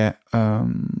 che è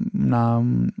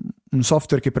un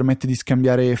software che permette di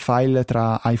scambiare file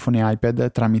tra iPhone e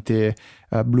iPad tramite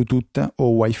Bluetooth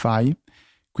o Wi-Fi.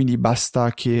 Quindi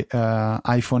basta che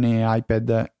iPhone e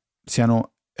iPad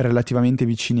siano relativamente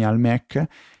vicini al Mac,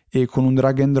 e con un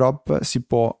drag and drop si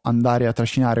può andare a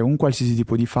trascinare un qualsiasi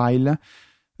tipo di file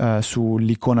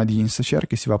sull'icona di InstaShare,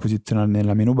 che si va a posizionare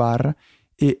nella menu bar,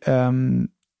 e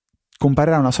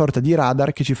comparirà una sorta di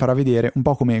radar che ci farà vedere, un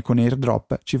po' come con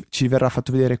AirDrop, ci verrà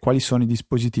fatto vedere quali sono i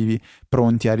dispositivi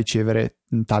pronti a ricevere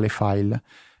tale file.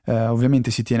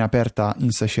 Ovviamente si tiene aperta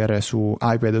InstaShare su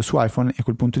iPad o su iPhone, e a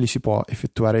quel punto lì si può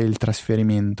effettuare il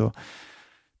trasferimento.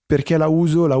 Perché la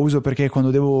uso? La uso perché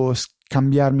quando devo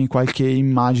scambiarmi qualche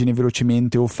immagine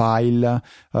velocemente o file,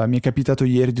 mi è capitato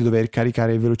ieri di dover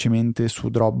caricare velocemente su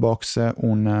Dropbox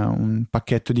un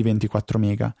pacchetto di 24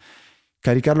 mega.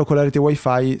 Caricarlo con la rete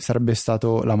Wi-Fi sarebbe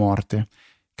stato la morte.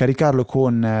 Caricarlo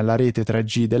con la rete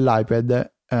 3G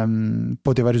dell'iPad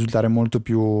poteva risultare molto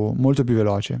più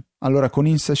veloce. Allora con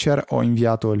InstaShare ho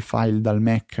inviato il file dal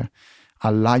Mac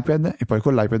all'iPad, e poi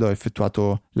con l'iPad ho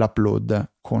effettuato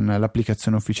l'upload con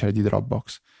l'applicazione ufficiale di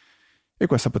Dropbox. E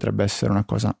questa potrebbe essere una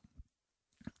cosa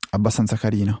abbastanza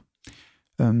carina.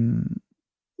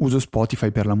 Uso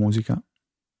Spotify per la musica.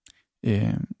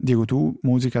 E Diego, tu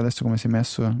musica adesso come sei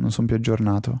messo? Non sono più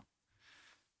aggiornato.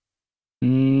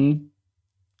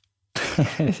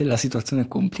 La situazione è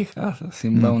complicata,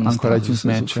 sembra un ancora status iTunes su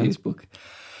Match? Facebook.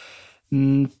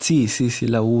 Sì,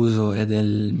 la uso, ed è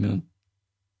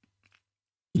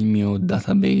il mio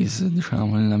database,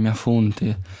 diciamo, la mia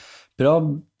fonte.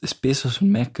 Però spesso sul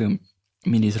Mac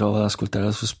mi ritrovo ad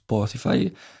ascoltarla su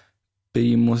Spotify, per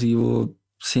il motivo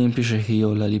semplice che io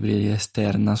ho la libreria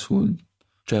esterna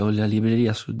cioè ho la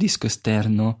libreria sul disco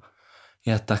esterno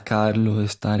e attaccarlo e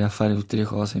stare a fare tutte le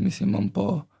cose mi sembra un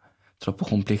po' troppo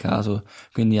complicato,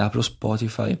 quindi apro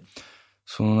Spotify.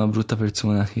 Sono una brutta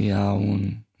persona che ha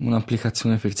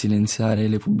un'applicazione per silenziare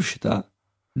le pubblicità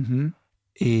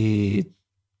e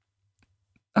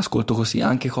ascolto così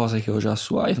anche cose che ho già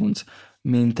su iTunes,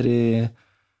 mentre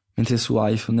su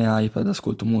iPhone e iPad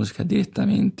ascolto musica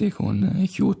direttamente con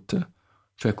Qt,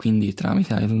 cioè quindi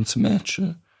tramite iTunes Match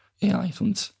e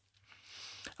iTunes.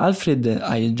 Alfred,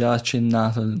 hai già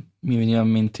accennato, mi veniva in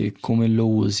mente come lo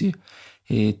usi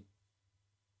e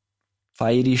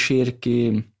fai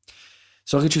ricerche.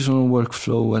 So che ci sono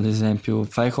workflow, ad esempio,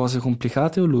 fai cose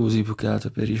complicate o lo usi più che altro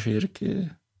per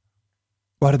ricerche?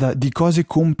 Guarda, di cose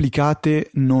complicate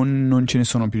non ce ne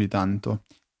sono più di tante.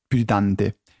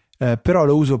 Però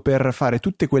lo uso per fare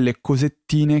tutte quelle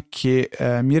cosettine che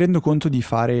mi rendo conto di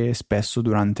fare spesso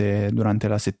durante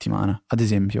la settimana. Ad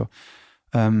esempio,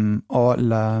 ho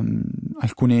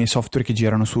alcuni software che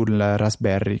girano sul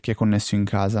Raspberry che è connesso in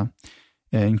casa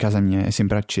mia, è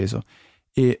sempre acceso.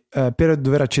 E per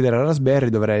dover accedere alla Raspberry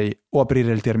dovrei o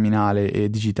aprire il terminale e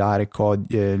digitare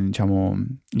diciamo,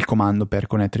 il comando per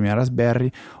connettermi alla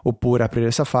Raspberry, oppure aprire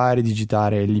Safari,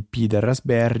 digitare l'IP del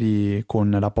Raspberry con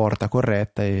la porta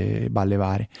corretta e balle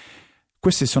varie.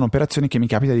 Queste sono operazioni che mi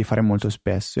capita di fare molto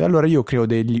spesso e allora io creo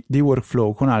dei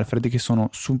workflow con Alfred che sono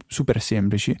super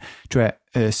semplici, cioè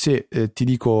se ti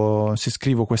dico, se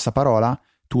scrivo questa parola,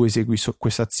 tu esegui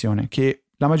questa azione, che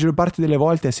la maggior parte delle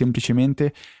volte è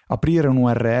semplicemente aprire un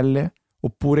URL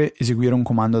oppure eseguire un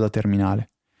comando da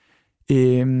terminale.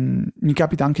 E mi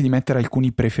capita anche di mettere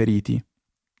alcuni preferiti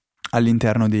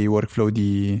all'interno dei workflow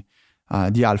di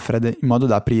Alfred, in modo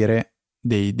da aprire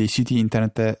dei siti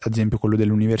internet, ad esempio quello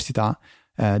dell'università,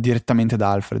 direttamente da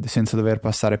Alfred, senza dover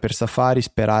passare per Safari,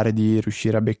 sperare di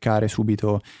riuscire a beccare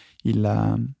subito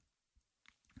l'URL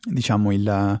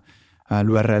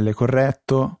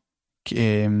corretto,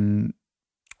 che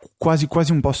quasi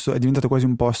un posto, è diventato quasi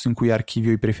un posto in cui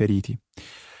archivio i preferiti.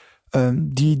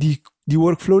 Di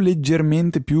workflow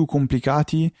leggermente più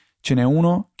complicati ce n'è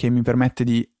uno che mi permette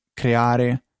di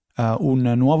creare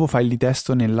un nuovo file di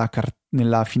testo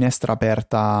nella finestra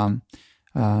aperta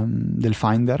del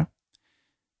Finder.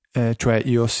 Cioè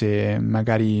io, se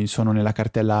magari sono nella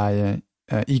cartella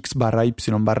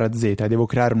x/y/z e devo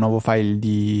creare un nuovo file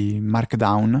di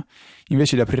Markdown,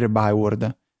 invece di aprire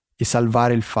Byword e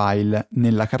salvare il file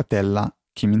nella cartella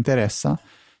che mi interessa,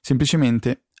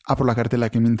 semplicemente apro la cartella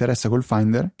che mi interessa col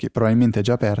Finder, che probabilmente è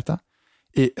già aperta,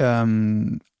 e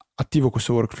attivo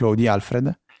questo workflow di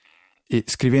Alfred, e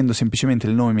scrivendo semplicemente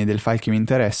il nome del file che mi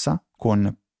interessa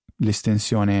con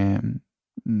l'estensione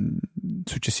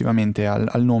successivamente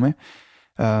al nome,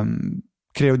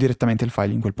 creo direttamente il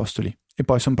file in quel posto lì e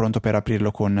poi sono pronto per aprirlo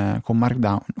con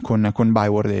Markdown, con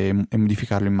Byword e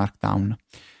modificarlo in Markdown.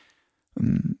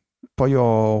 Poi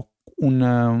ho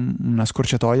una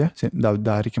scorciatoia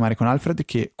da richiamare con Alfred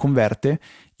che converte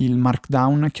il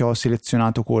Markdown che ho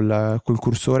selezionato col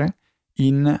cursore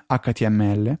in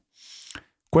HTML.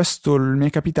 Questo mi è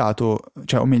capitato,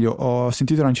 cioè, o meglio, ho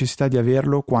sentito la necessità di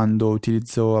averlo quando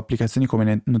utilizzo applicazioni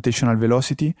come Notational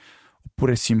Velocity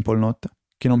oppure SimpleNote,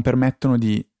 che non permettono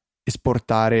di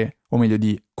esportare, o meglio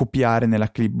di copiare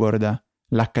nella clipboard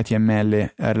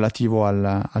l'HTML relativo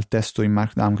al testo in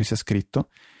Markdown che sia scritto,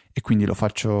 e quindi lo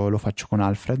faccio con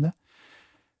Alfred.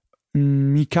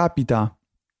 Mi capita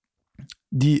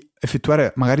di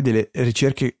effettuare magari delle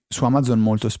ricerche su Amazon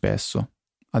molto spesso,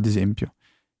 ad esempio,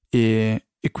 e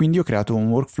quindi ho creato un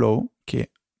workflow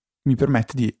che mi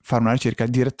permette di fare una ricerca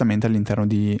direttamente all'interno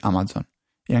di Amazon,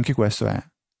 e anche questo è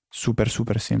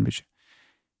super semplice.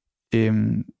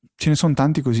 E ce ne sono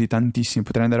tanti così, tantissimi,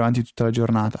 potrei andare avanti tutta la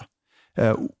giornata.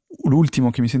 L'ultimo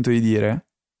che mi sento di dire,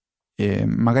 e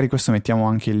magari questo mettiamo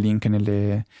anche il link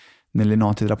nelle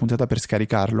note della puntata per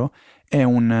scaricarlo, è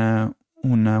un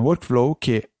workflow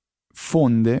che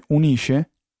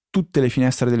unisce tutte le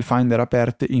finestre del Finder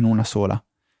aperte in una sola.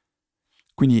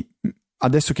 Quindi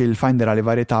adesso che il Finder ha le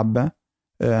varie tab,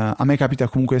 a me capita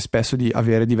comunque spesso di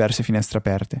avere diverse finestre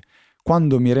aperte.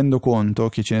 Quando mi rendo conto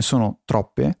che ce ne sono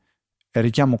troppe,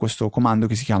 richiamo questo comando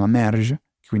che si chiama merge,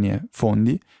 quindi è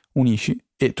fondi, unisci,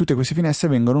 e tutte queste finestre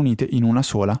vengono unite in una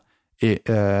sola e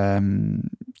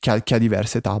che ha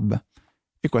diverse tab.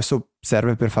 E questo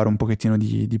serve per fare un pochettino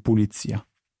di pulizia.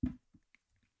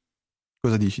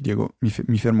 Cosa dici, Diego?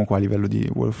 Mi fermo qua a livello di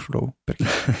workflow, perché...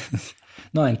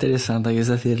 No, è interessante anche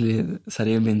saperli,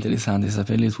 sarebbe interessante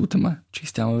saperli tutte, ma ci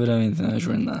stiamo veramente nella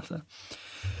giornata.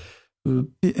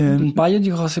 Un paio di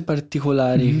cose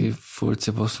particolari Mhm. che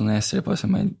forse possono essere, poi se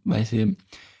mai vai te,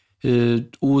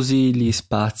 usi gli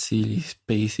spazi, gli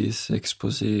spaces,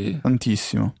 expose.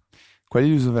 Tantissimo. Quelli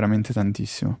li uso veramente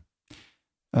tantissimo.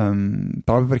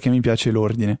 Proprio perché mi piace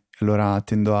l'ordine. Allora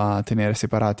tendo a tenere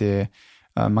separate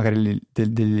magari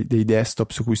dei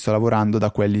desktop su cui sto lavorando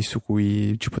da quelli su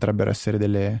cui ci potrebbero essere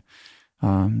delle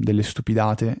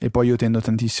stupidate. E poi io tendo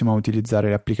tantissimo a utilizzare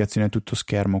le applicazioni a tutto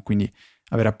schermo, quindi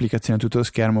avere applicazioni a tutto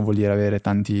schermo vuol dire avere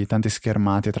tante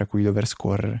schermate tra cui dover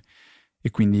scorrere. E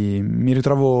quindi mi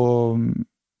ritrovo,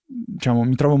 diciamo,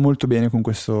 mi trovo molto bene con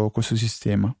questo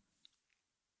sistema.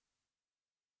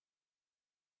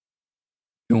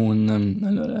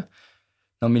 Allora,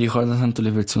 non mi ricordo tanto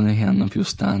le persone che hanno più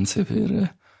stanze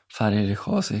per fare le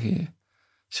cose che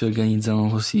si organizzano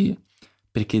così,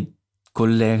 perché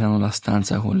collegano la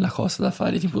stanza con la cosa da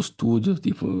fare, tipo studio,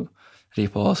 tipo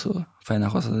riposo, fai una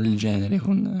cosa del genere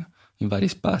con i vari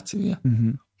spazi, via.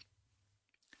 Mhm.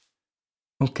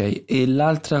 Ok, e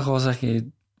l'altra cosa che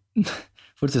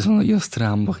forse sono io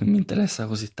strambo che mi interessa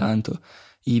così tanto,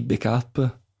 i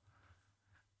backup.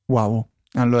 Wow,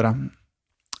 allora,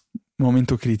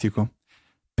 momento critico,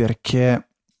 perché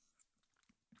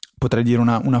potrei dire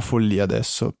una follia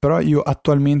adesso, però io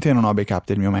attualmente non ho backup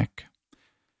del mio Mac,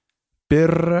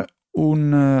 per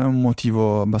un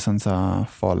motivo abbastanza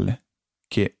folle,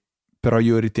 che però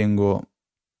io ritengo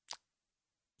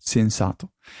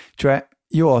sensato. Cioè,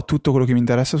 io ho tutto quello che mi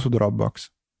interessa su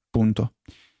Dropbox, punto.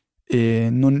 E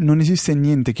non esiste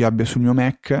niente che abbia sul mio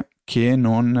Mac che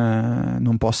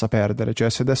non possa perdere. Cioè,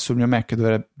 se adesso il mio Mac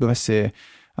dovesse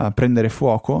prendere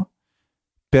fuoco,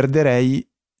 perderei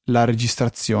la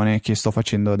registrazione che sto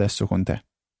facendo adesso con te,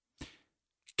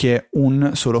 che è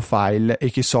un solo file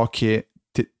e che so che,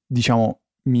 diciamo,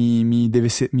 mi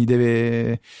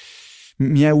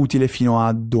è utile fino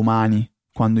a domani,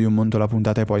 quando io monto la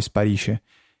puntata e poi sparisce.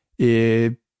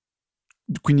 E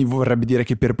quindi vorrebbe dire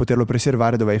che per poterlo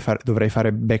preservare dovrei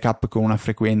fare backup con una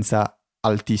frequenza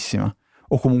altissima,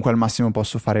 o comunque al massimo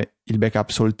posso fare il backup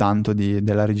soltanto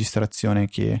della registrazione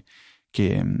che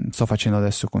sto facendo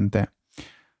adesso con te.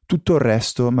 Tutto il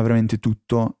resto, ma veramente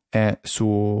tutto, è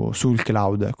sul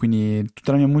cloud, quindi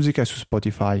tutta la mia musica è su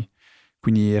Spotify,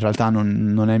 quindi in realtà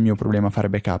non è il mio problema fare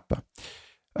backup.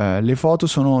 Le foto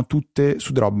sono tutte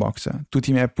su Dropbox, tutti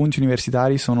i miei appunti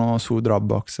universitari sono su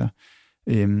Dropbox.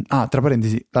 Tra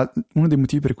parentesi, uno dei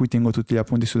motivi per cui tengo tutti gli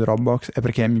appunti su Dropbox è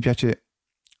perché mi piace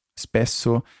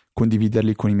spesso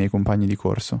condividerli con i miei compagni di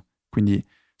corso, quindi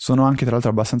sono anche tra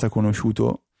l'altro abbastanza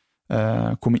conosciuto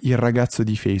come il ragazzo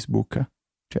di Facebook.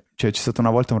 Cioè, c'è stato una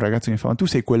volta un ragazzo che mi fa: ma tu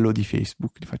sei quello di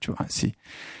Facebook? Gli faccio: ah sì,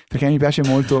 perché mi piace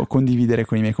molto condividere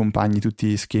con i miei compagni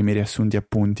tutti schemi, riassunti,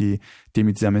 appunti,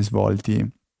 temi, esame svolti.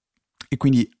 E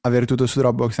quindi avere tutto su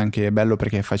Dropbox è anche bello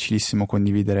perché è facilissimo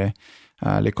condividere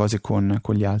le cose con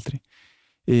gli altri.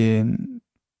 E,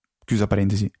 chiusa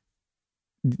parentesi.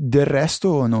 Del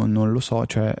resto non lo so,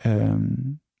 cioè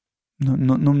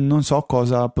non so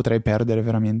cosa potrei perdere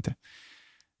veramente.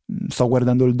 Sto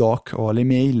guardando il doc, ho le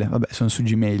mail, vabbè, sono su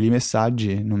Gmail, i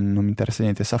messaggi, non mi interessa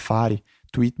niente, Safari,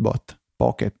 Tweetbot,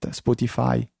 Pocket,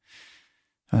 Spotify,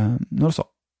 non lo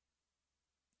so.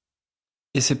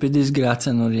 E se per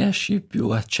disgrazia non riesci più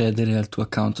a accedere al tuo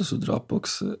account su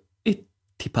Dropbox e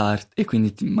ti parte e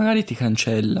quindi magari ti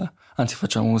cancella, anzi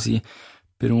facciamo così,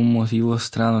 per un motivo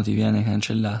strano ti viene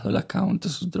cancellato l'account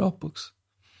su Dropbox.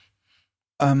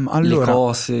 Le Allora,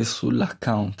 cose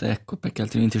sull'account, ecco, perché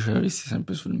altrimenti ce l'avresti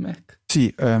sempre sul Mac.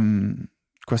 sì,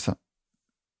 questa...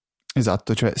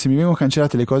 Esatto, cioè se mi vengono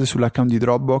cancellate le cose sull'account di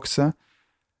Dropbox,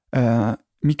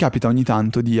 mi capita ogni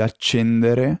tanto di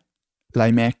accendere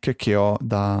l'iMac che ho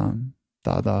da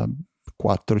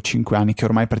 4-5 anni, che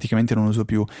ormai praticamente non uso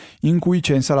più, in cui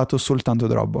c'è installato soltanto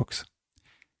Dropbox.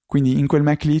 Quindi in quel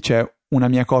Mac lì c'è una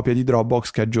mia copia di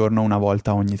Dropbox che aggiorno una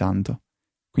volta ogni tanto.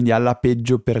 Quindi alla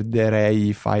peggio perderei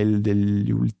i file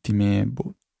delle ultime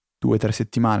 2-3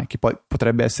 settimane, che poi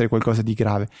potrebbe essere qualcosa di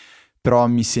grave, però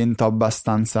mi sento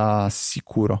abbastanza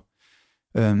sicuro.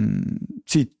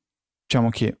 Sì, diciamo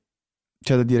che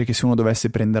c'è da dire che se uno dovesse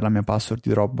prendere la mia password di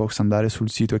Dropbox, andare sul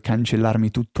sito e cancellarmi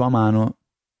tutto a mano,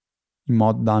 in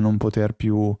modo da non poter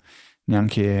più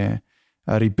neanche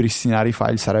ripristinare i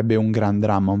file, sarebbe un gran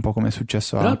dramma, un po' come è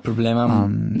successo Però a il problema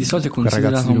di solito è quel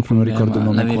ragazzo considerato di un cui non ricordo il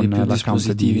problema nome, l'avere con più l'account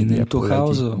dispositivi. di Nel tuo Apple ID.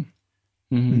 caso,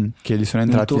 Che gli sono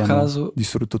nel entrati tuo e hanno caso,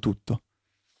 distrutto tutto.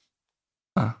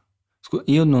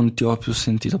 io non ti ho più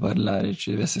sentito parlare,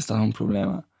 ci deve essere stato un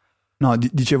problema. No,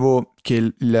 dicevo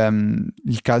che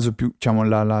il caso più, diciamo,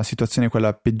 la situazione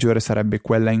quella peggiore sarebbe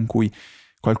quella in cui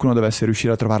qualcuno dovesse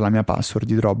riuscire a trovare la mia password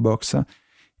di Dropbox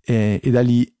e da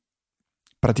lì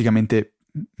praticamente,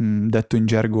 detto in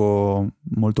gergo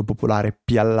molto popolare,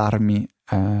 piallarmi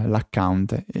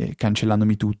l'account e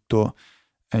cancellandomi tutto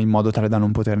in modo tale da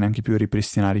non poter neanche più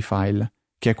ripristinare i file,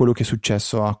 che è quello che è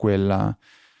successo a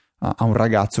un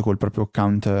ragazzo col proprio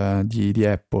account di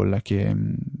Apple, che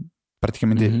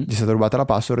praticamente gli è stata rubata la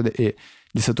password e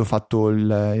gli è stato fatto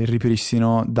il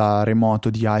ripristino da remoto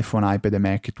di iPhone, iPad e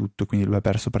Mac e tutto, quindi lui ha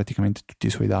perso praticamente tutti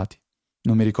i suoi dati.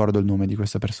 Non mi ricordo il nome di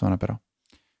questa persona, però.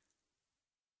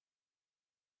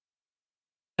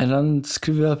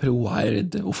 Scriveva per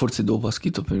Wired, o forse dopo ha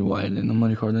scritto per Wired, non mi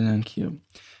ricordo neanche io.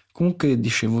 Comunque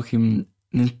dicevo che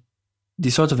di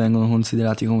solito vengono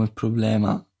considerati come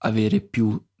problema avere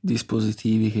più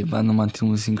dispositivi che vanno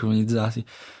mantenuti sincronizzati.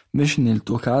 Invece nel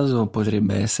tuo caso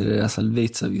potrebbe essere la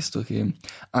salvezza, visto che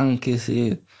anche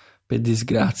se per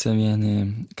disgrazia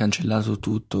viene cancellato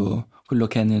tutto quello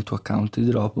che è nel tuo account di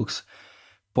Dropbox,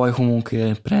 puoi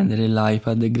comunque prendere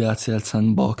l'iPad e grazie al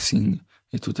sandboxing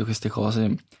e tutte queste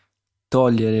cose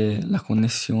togliere la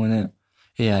connessione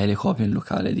e hai le copie in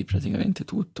locale di praticamente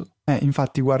tutto.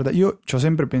 Infatti, guarda, io ci ho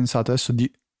sempre pensato, adesso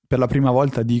per la prima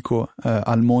volta dico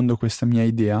al mondo questa mia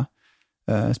idea,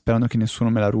 sperando che nessuno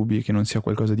me la rubi, che non sia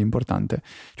qualcosa di importante.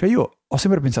 Cioè io ho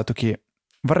sempre pensato che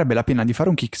varrebbe la pena di fare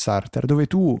un Kickstarter dove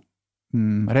tu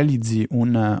realizzi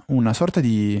una sorta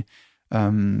di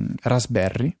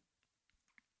Raspberry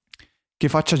che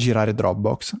faccia girare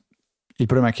Dropbox. Il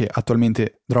problema è che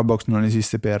attualmente Dropbox non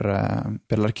esiste per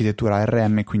l'architettura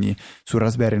ARM, quindi sul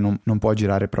Raspberry non può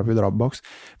girare proprio Dropbox,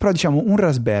 però diciamo un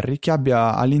Raspberry che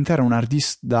abbia all'interno un hard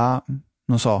disk da,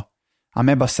 non so, a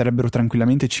me basterebbero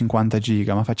tranquillamente 50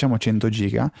 giga, ma facciamo 100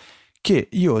 giga, che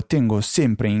io tengo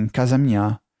sempre in casa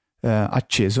mia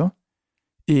acceso,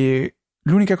 e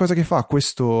l'unica cosa che fa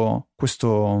questo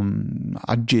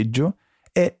aggeggio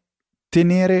è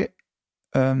tenere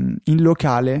in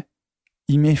locale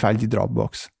i miei file di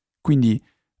Dropbox. Quindi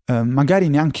magari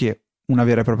neanche una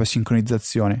vera e propria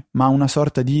sincronizzazione, ma una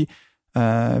sorta di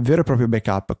vero e proprio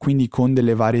backup, quindi con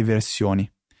delle varie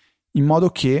versioni, in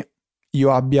modo che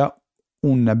io abbia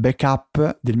un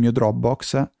backup del mio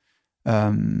Dropbox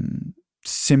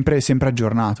sempre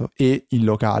aggiornato e in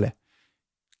locale,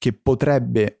 che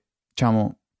potrebbe,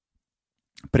 diciamo,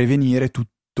 prevenire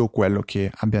tutto quello che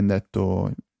abbiamo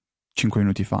detto 5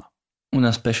 minuti fa.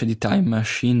 Una specie di time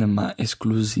machine, ma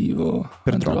esclusivo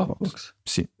per a Dropbox.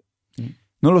 Sì.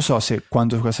 Non lo so se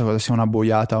quanto questa cosa sia una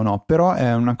boiata o no, però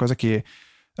è una cosa che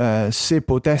se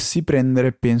potessi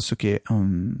prendere penso che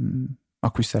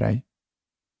acquisterei.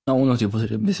 No, uno ti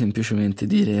potrebbe semplicemente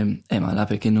dire ma là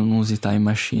perché non usi time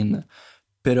machine?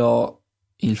 Però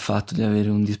il fatto di avere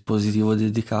un dispositivo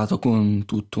dedicato con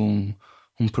tutto un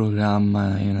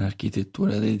programma e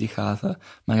un'architettura dedicata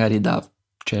magari dà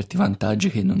certi vantaggi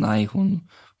che non hai con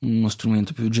uno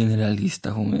strumento più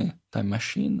generalista come Time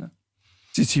Machine.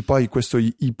 Sì, poi questo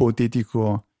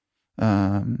ipotetico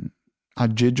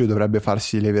aggeggio dovrebbe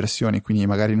farsi le versioni, quindi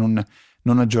magari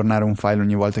non aggiornare un file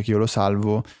ogni volta che io lo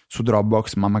salvo su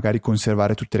Dropbox, ma magari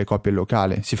conservare tutte le copie in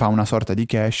locale. Si fa una sorta di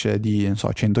cache di, non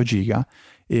so, 100 giga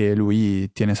e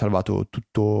lui tiene salvato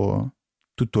tutto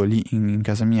lì in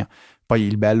casa mia. Poi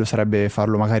il bello sarebbe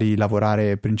farlo magari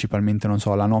lavorare principalmente, non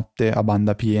so, la notte a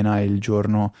banda piena e il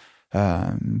giorno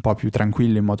un po' più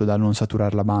tranquillo, in modo da non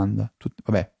saturare la banda.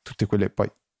 Vabbè, tutte quelle poi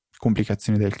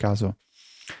complicazioni del caso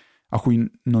a cui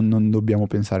non dobbiamo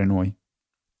pensare noi.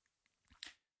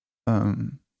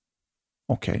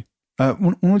 Ok.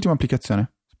 Un'ultima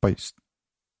applicazione, poi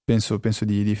penso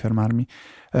di fermarmi.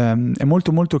 È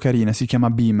molto molto carina, si chiama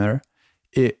Beamer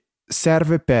e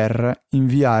serve per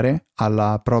inviare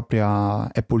alla propria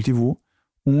Apple TV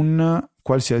un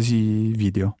qualsiasi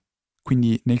video.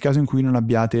 Quindi nel caso in cui non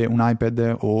abbiate un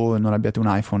iPad o non abbiate un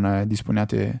iPhone,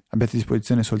 abbiate a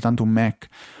disposizione soltanto un Mac,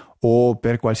 o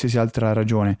per qualsiasi altra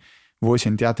ragione voi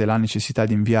sentiate la necessità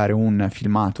di inviare un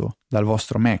filmato dal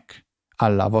vostro Mac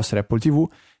alla vostra Apple TV,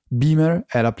 Beamer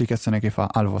è l'applicazione che fa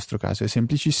al vostro caso. È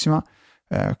semplicissima,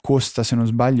 costa, se non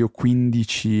sbaglio,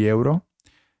 15 euro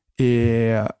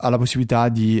e ha la possibilità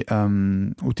di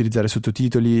utilizzare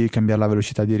sottotitoli, cambiare la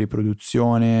velocità di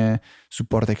riproduzione,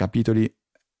 supporta i capitoli.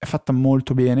 È fatta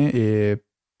molto bene e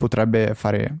potrebbe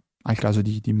fare al caso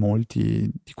di molti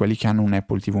di quelli che hanno un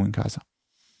Apple TV in casa.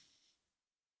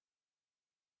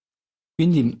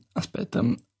 Quindi, aspetta,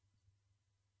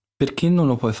 perché non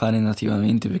lo puoi fare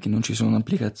nativamente? Perché non ci sono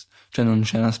applicazioni, cioè non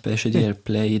c'è una specie di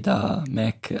AirPlay da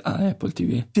Mac a Apple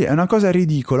TV? Sì, è una cosa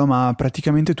ridicola, ma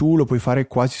praticamente tu lo puoi fare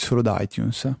quasi solo da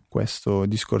iTunes, questo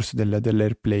discorso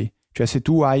dell'AirPlay. Cioè se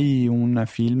tu hai un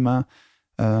film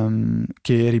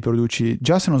che riproduci,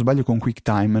 già se non sbaglio con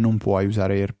QuickTime non puoi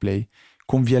usare AirPlay,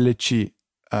 con VLC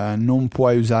non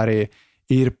puoi usare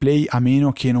AirPlay, a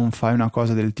meno che non fai una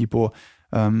cosa del tipo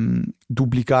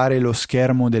duplicare lo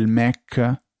schermo del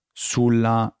Mac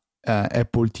sulla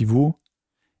Apple TV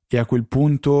e a quel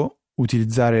punto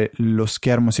utilizzare lo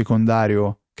schermo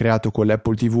secondario creato con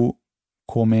l'Apple TV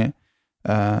come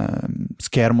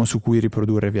schermo su cui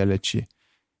riprodurre VLC.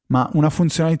 Ma una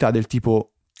funzionalità del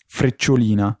tipo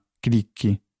frecciolina,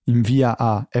 clicchi, invia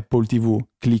a Apple TV,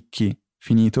 clicchi,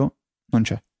 finito, non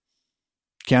c'è.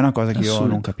 Che è una cosa che io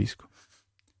non capisco.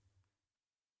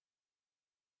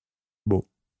 Boh.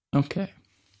 Ok.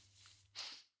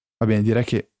 Va bene, direi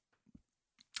che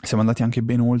siamo andati anche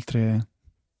ben oltre.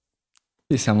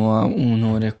 E siamo a 1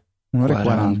 ora e 1 ora e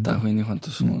 40, quindi quanto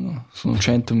sono? Sono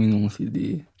 100 minuti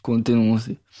di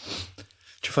contenuti.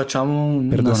 Ci facciamo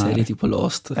una serie tipo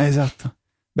Lost. Esatto.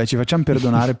 Beh, ci facciamo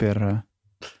perdonare per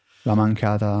la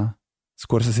mancata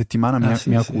scorsa settimana,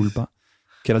 mia colpa.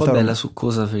 Che in realtà bella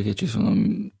succosa perché ci sono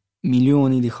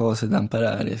milioni di cose da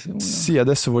imparare. Sì,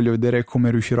 adesso voglio vedere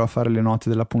come riuscirò a fare le note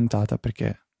della puntata,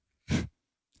 perché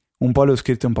un po' le ho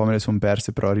scritte, un po' me le sono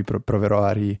perse, però proverò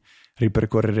a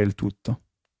ripercorrere il tutto.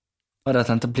 Ora,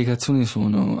 tante applicazioni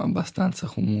sono abbastanza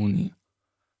comuni,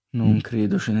 non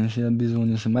credo ce ne sia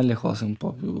bisogno, semmai le cose un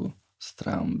po' più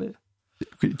strambe.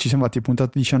 Ci siamo fatti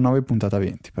puntata 19 e puntata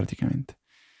 20 praticamente.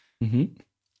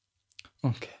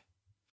 Ok.